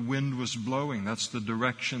 Wherever the wind was blowing, that's the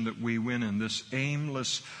direction that we went in. This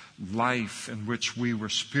aimless life in which we were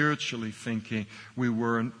spiritually thinking. We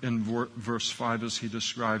were, in verse 5 as he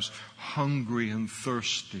describes, hungry and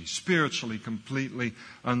thirsty, spiritually completely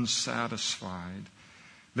unsatisfied.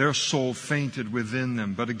 Their soul fainted within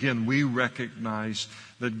them. But again, we recognize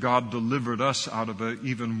that God delivered us out of an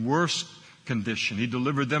even worse condition. He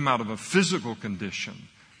delivered them out of a physical condition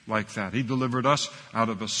like that. He delivered us out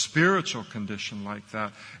of a spiritual condition like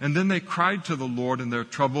that. And then they cried to the Lord in their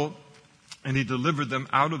trouble, and He delivered them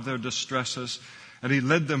out of their distresses, and He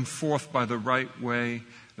led them forth by the right way,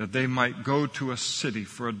 that they might go to a city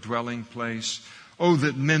for a dwelling place. Oh,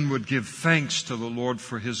 that men would give thanks to the Lord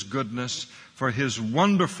for His goodness, for His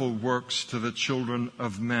wonderful works to the children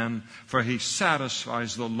of men. For He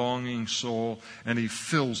satisfies the longing soul, and He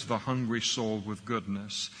fills the hungry soul with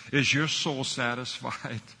goodness. Is your soul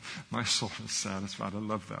satisfied? My soul is satisfied. I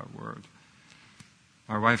love that word.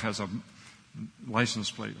 My wife has a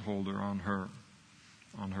license plate holder on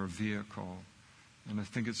her vehicle, and I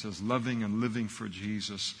think it says loving and living for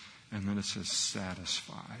Jesus, and then it says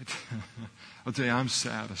satisfied. I'll tell you, I'm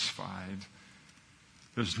satisfied.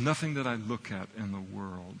 There's nothing that I look at in the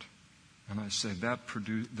world and I say that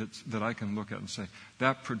I can look at and say,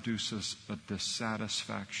 that produces a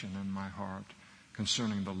dissatisfaction in my heart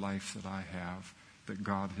concerning the life that I have, that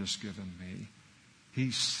God has given me.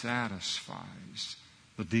 He satisfies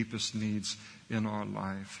the deepest needs in our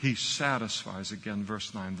life. He satisfies, again,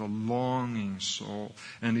 verse 9, the longing soul,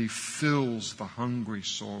 and He fills the hungry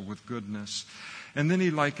soul with goodness. And then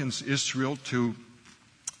He likens Israel to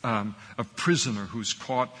a prisoner who's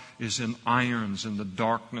caught is in irons in the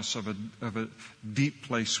darkness of a deep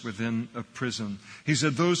place within a prison. He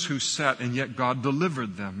said those who sat, and yet God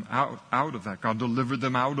delivered them out of that. God delivered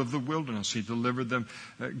them out of the wilderness.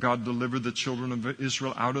 God delivered the children of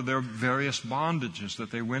Israel out of their various bondages that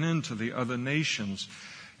they went into the other nations.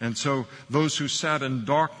 And so those who sat in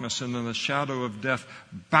darkness and in the shadow of death,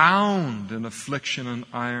 bound in affliction and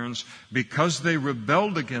irons, because they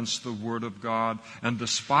rebelled against the word of God and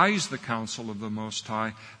despised the counsel of the Most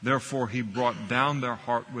High, therefore He brought down their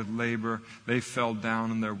heart with labor. They fell down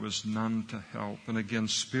and there was none to help. And again,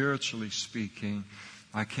 spiritually speaking,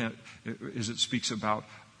 as it speaks about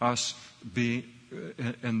us being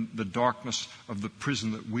in the darkness of the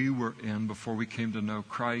prison that we were in before we came to know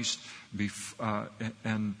Christ, it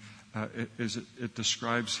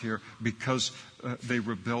describes here, because they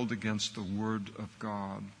rebelled against the Word of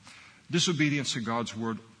God. Disobedience to God's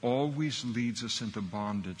Word always leads us into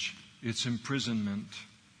bondage. It's imprisonment.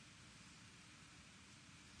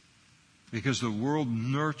 Because the world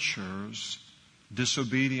nurtures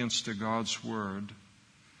disobedience to God's Word.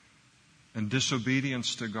 And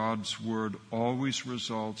disobedience to God's Word always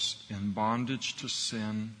results in bondage to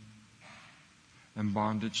sin and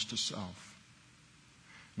bondage to self.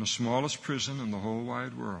 And the smallest prison in the whole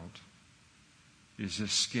wide world is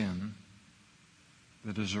this skin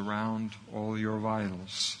that is around all your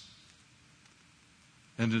vitals.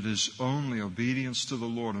 And it is only obedience to the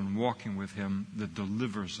Lord and walking with Him that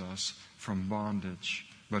delivers us from bondage.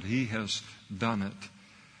 But He has done it.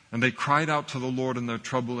 And they cried out to the Lord in their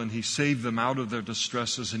trouble, and He saved them out of their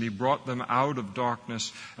distresses, and He brought them out of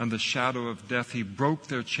darkness and the shadow of death. He broke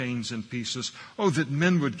their chains in pieces. Oh, that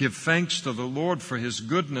men would give thanks to the Lord for His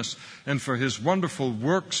goodness and for His wonderful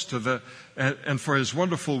works to the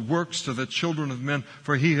children of men.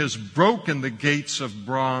 For He has broken the gates of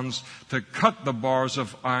bronze to cut the bars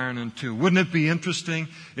of iron in two. Wouldn't it be interesting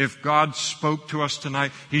if God spoke to us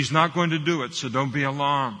tonight? He's not going to do it, so don't be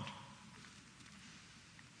alarmed.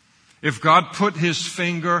 If God put His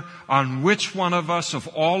finger on which one of us, of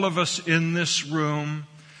all of us in this room,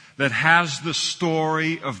 that has the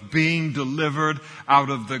story of being delivered out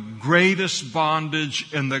of the greatest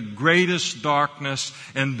bondage and the greatest darkness,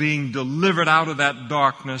 and being delivered out of that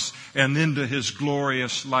darkness and into His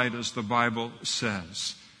glorious light, as the Bible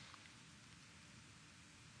says.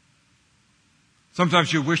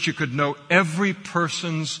 Sometimes you wish you could know every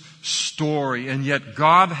person's story, and yet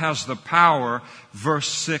God has the power, verse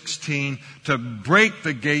 16, to break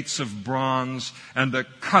the gates of bronze and to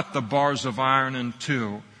cut the bars of iron in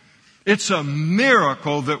two. It's a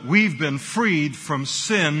miracle that we've been freed from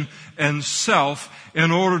sin and self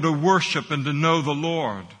in order to worship and to know the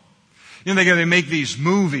Lord. You know, they make these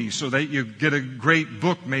movies so that you get a great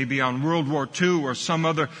book maybe on World War II or some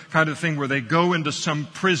other kind of thing where they go into some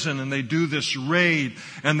prison and they do this raid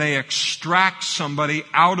and they extract somebody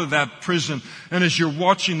out of that prison. And as you're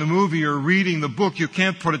watching the movie or reading the book, you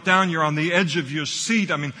can't put it down. You're on the edge of your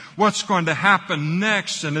seat. I mean, what's going to happen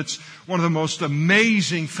next? And it's one of the most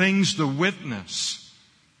amazing things to witness.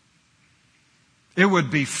 It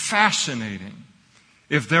would be fascinating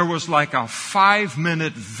if there was like a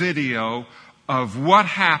 5-minute video of what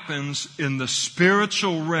happens in the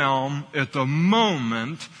spiritual realm at the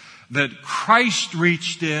moment that Christ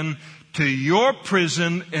reached in to your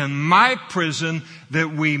prison and my prison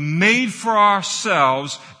that we made for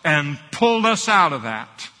ourselves and pulled us out of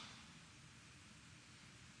that.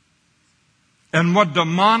 And what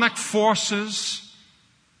demonic forces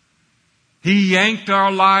He yanked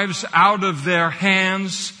our lives out of their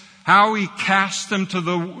hands, how He cast them to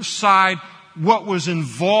the side, what was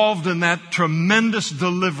involved in that tremendous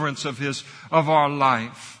deliverance of our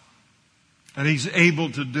life. And He's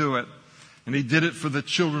able to do it. And He did it for the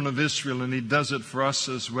children of Israel, and He does it for us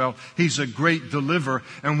as well. He's a great deliverer,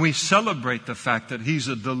 and we celebrate the fact that He's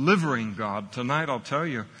a delivering God. Tonight, I'll tell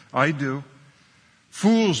you, I do.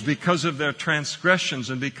 Fools, because of their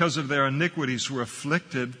transgressions and because of their iniquities, were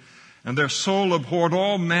afflicted. And their soul abhorred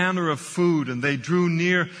all manner of food, and they drew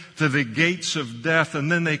near to the gates of death.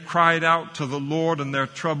 And then they cried out to the Lord in their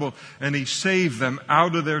trouble, and He saved them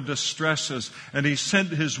out of their distresses. And He sent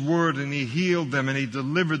His word, and He healed them, and He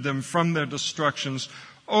delivered them from their destructions.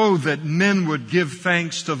 Oh, that men would give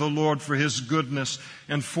thanks to the Lord for His goodness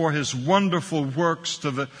and for His wonderful works to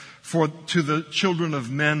the children of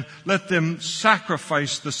men. Let them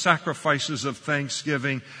sacrifice the sacrifices of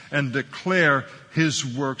thanksgiving and declare His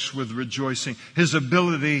works with rejoicing. His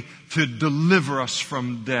ability to deliver us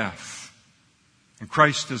from death. And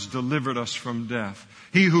Christ has delivered us from death.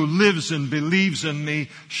 He who lives and believes in me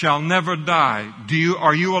shall never die.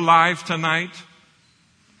 Are you alive tonight?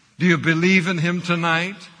 Do you believe in Him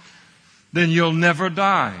tonight? Then you'll never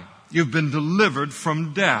die. You've been delivered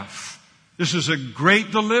from death. This is a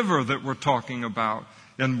great deliverer that we're talking about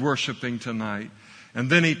and worshiping tonight.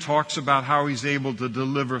 And then He talks about how He's able to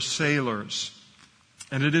deliver sailors.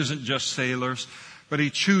 And it isn't just sailors, but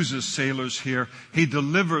He chooses sailors here. He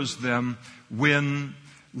delivers them when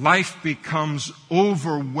life becomes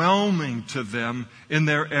overwhelming to them in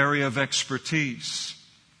their area of expertise.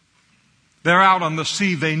 They're out on the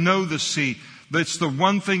sea. They know the sea. It's the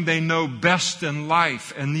one thing they know best in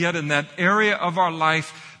life. And yet in that area of our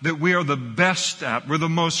life that we are the best at, we're the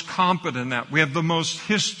most competent at, we have the most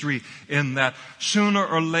history in that, sooner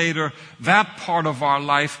or later, that part of our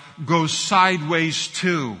life goes sideways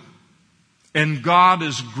too. And God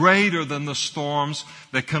is greater than the storms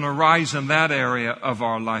that can arise in that area of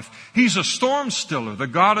our life. He's a storm stiller. The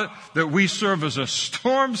God that we serve is a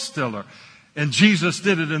storm stiller. And Jesus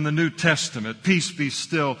did it in the New Testament. Peace be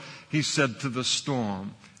still, He said to the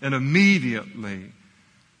storm. And immediately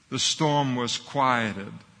the storm was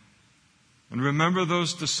quieted. And remember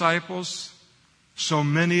those disciples? So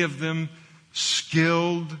many of them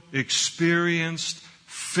skilled, experienced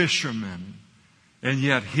fishermen. And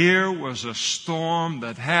yet here was a storm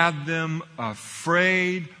that had them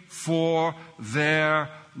afraid for their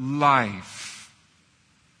life.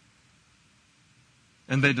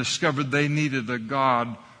 And they discovered they needed a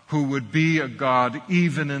God who would be a God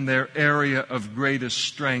even in their area of greatest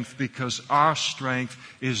strength, because our strength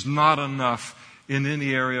is not enough in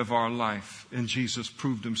any area of our life. And Jesus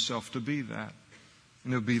proved Himself to be that.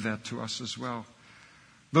 And He'll be that to us as well.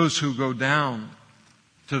 Those who go down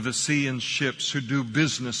to the sea in ships, who do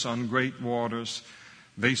business on great waters,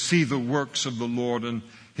 they see the works of the Lord and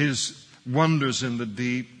His wonders in the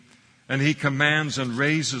deep. And He commands and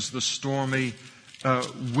raises the stormy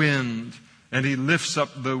wind. And He lifts up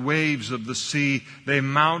the waves of the sea. They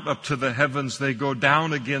mount up to the heavens. They go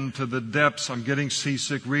down again to the depths. I'm getting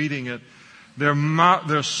seasick reading it.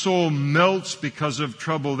 Their soul melts because of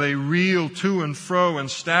trouble. They reel to and fro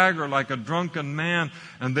and stagger like a drunken man,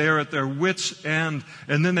 and they are at their wits' end.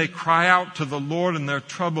 And then they cry out to the Lord in their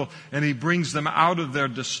trouble, and He brings them out of their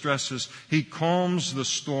distresses. He calms the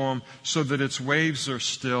storm so that its waves are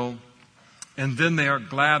still. And then they are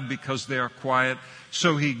glad because they are quiet.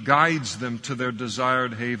 So He guides them to their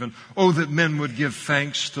desired haven. Oh, that men would give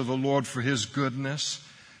thanks to the Lord for His goodness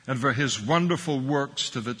and for His wonderful works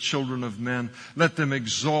to the children of men. Let them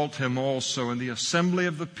exalt Him also in the assembly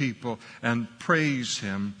of the people and praise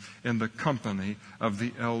Him in the company of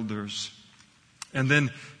the elders. And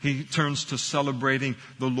then he turns to celebrating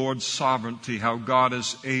the Lord's sovereignty, how God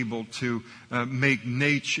is able to make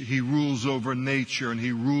nature. He rules over nature and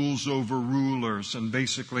He rules over rulers. And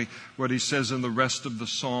basically what he says in the rest of the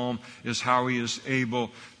psalm is how He is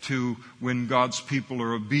able to, when God's people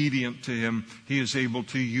are obedient to Him, He is able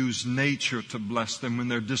to use nature to bless them. When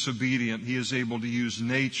they're disobedient, He is able to use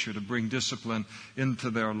nature to bring discipline into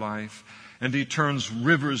their life. And He turns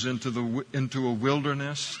rivers into a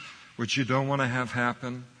wilderness, which you don't want to have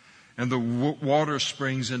happen, and the water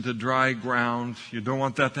springs into dry ground. You don't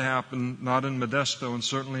want that to happen, not in Modesto and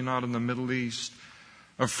certainly not in the Middle East.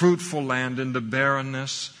 A fruitful land into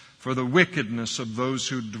barrenness for the wickedness of those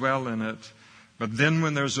who dwell in it. But then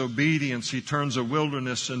when there's obedience, He turns a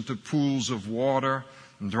wilderness into pools of water,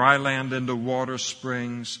 and dry land into water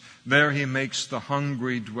springs. There He makes the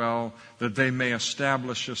hungry dwell, that they may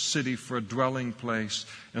establish a city for a dwelling place,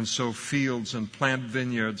 and sow fields and plant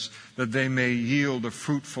vineyards, that they may yield a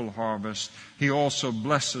fruitful harvest. He also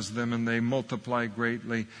blesses them, and they multiply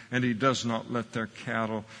greatly, and He does not let their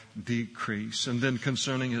cattle decrease. And then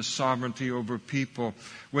concerning His sovereignty over people,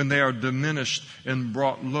 when they are diminished and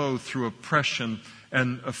brought low through oppression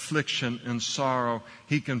and affliction and sorrow,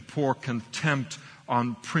 He can pour contempt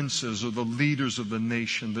on princes or the leaders of the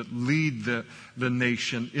nation that lead the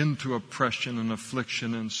nation into oppression and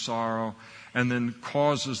affliction and sorrow, and then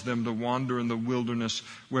causes them to wander in the wilderness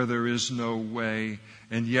where there is no way.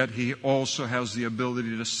 And yet He also has the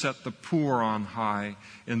ability to set the poor on high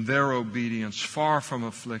in their obedience, far from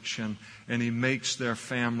affliction, and He makes their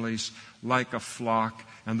families like a flock,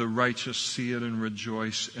 and the righteous see it and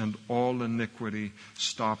rejoice, and all iniquity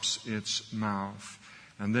stops its mouth.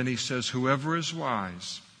 And then He says, whoever is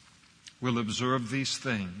wise will observe these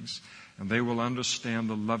things, and they will understand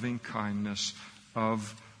the loving kindness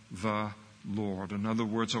of the Lord. In other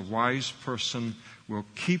words, a wise person will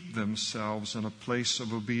keep themselves in a place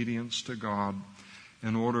of obedience to God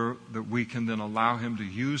in order that we can then allow Him to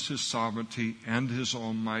use His sovereignty and His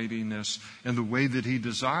almightiness in the way that He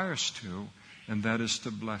desires to, and that is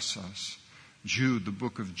to bless us. Jude, the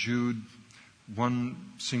book of Jude,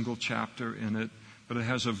 one single chapter in it, but it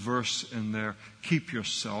has a verse in there, keep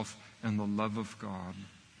yourself in the love of God.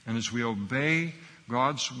 And as we obey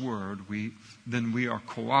God's word, we are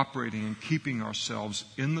cooperating and keeping ourselves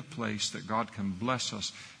in the place that God can bless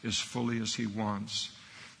us as fully as He wants.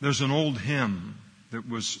 There's an old hymn that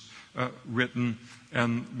was written,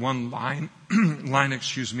 and one line in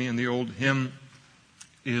the old hymn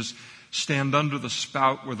is, stand under the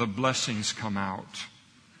spout where the blessings come out.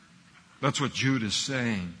 That's what Jude is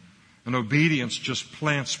saying. And obedience just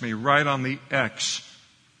plants me right on the X.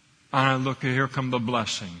 And I look, here come the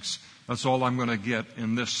blessings. That's all I'm going to get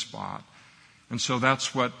in this spot. And so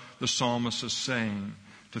that's what the psalmist is saying,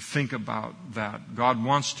 to think about that. God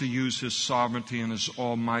wants to use His sovereignty and His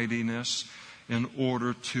almightiness in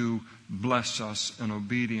order to bless us, and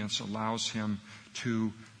obedience allows Him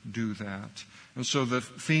to do that. And so the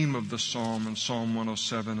theme of the psalm in Psalm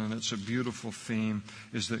 107, and it's a beautiful theme,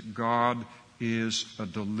 is that God is a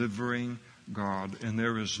delivering God, and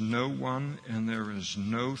there is no one and there is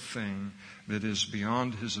no thing that is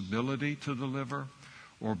beyond His ability to deliver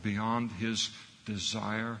or beyond His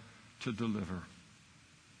desire to deliver.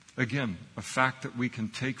 Again, a fact that we can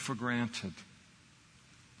take for granted.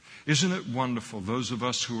 Isn't it wonderful, those of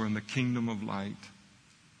us who are in the kingdom of light,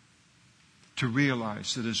 to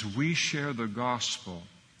realize that as we share the gospel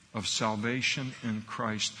of salvation in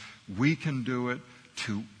Christ, we can do it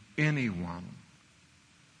to anyone.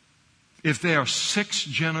 If they are sixth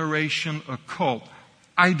generation occult,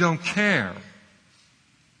 I don't care.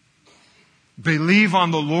 Believe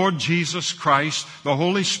on the Lord Jesus Christ. The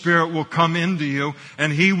Holy Spirit will come into you,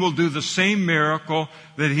 and He will do the same miracle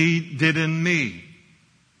that He did in me.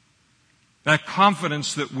 That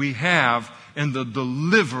confidence that we have in the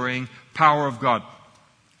delivering power of God.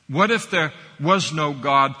 What if there was no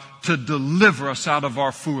God to deliver us out of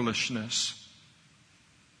our foolishness?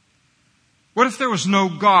 What if there was no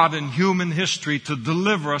God in human history to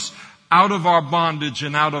deliver us out of our bondage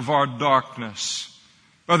and out of our darkness?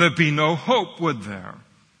 Well, there'd be no hope, would there?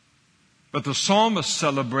 But the psalmist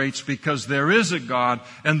celebrates because there is a God,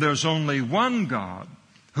 and there's only one God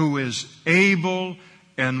who is able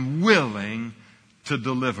and willing to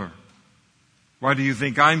deliver. Why do you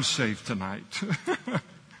think I'm saved tonight?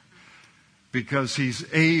 Because He's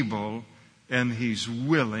able and He's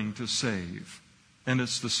willing to save. And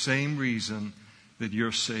it's the same reason that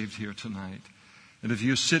you're saved here tonight. And if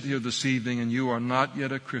you sit here this evening and you are not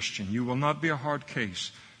yet a Christian, you will not be a hard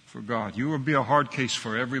case for God. You will be a hard case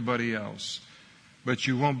for everybody else, but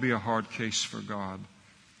you won't be a hard case for God.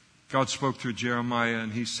 God spoke through Jeremiah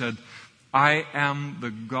and He said, I am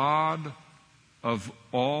the God of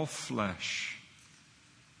all flesh.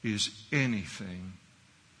 Is anything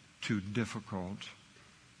too difficult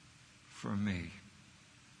for me?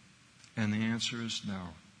 And the answer is no.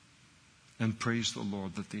 And praise the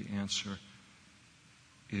Lord that the answer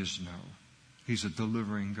is no. He's a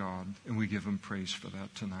delivering God, and we give Him praise for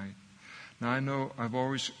that tonight. Now, I know I've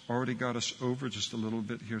already got us over just a little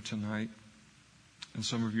bit here tonight. And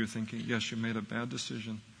some of you are thinking, yes, you made a bad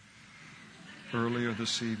decision earlier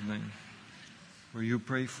this evening. Will you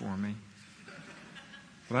pray for me?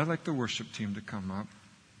 But I'd like the worship team to come up,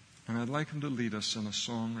 and I'd like them to lead us in a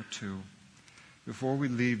song or two before we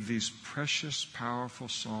leave these precious, powerful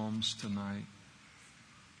psalms tonight.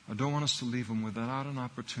 I don't want us to leave them without an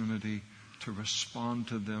opportunity to respond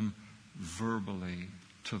to them verbally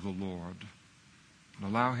to the Lord. And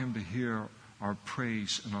allow Him to hear our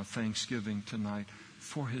praise and our thanksgiving tonight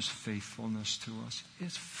for His faithfulness to us.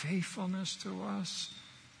 His faithfulness to us.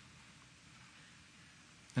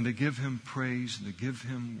 And to give Him praise and to give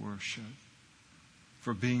Him worship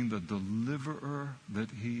for being the deliverer that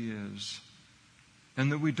He is.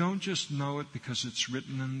 And that we don't just know it because it's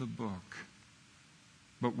written in the book,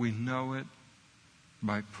 but we know it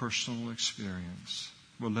by personal experience.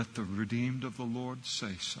 Well, let the redeemed of the Lord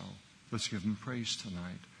say so. Let's give Him praise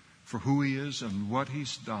tonight for who He is and what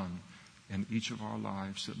He's done in each of our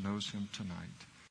lives that knows Him tonight.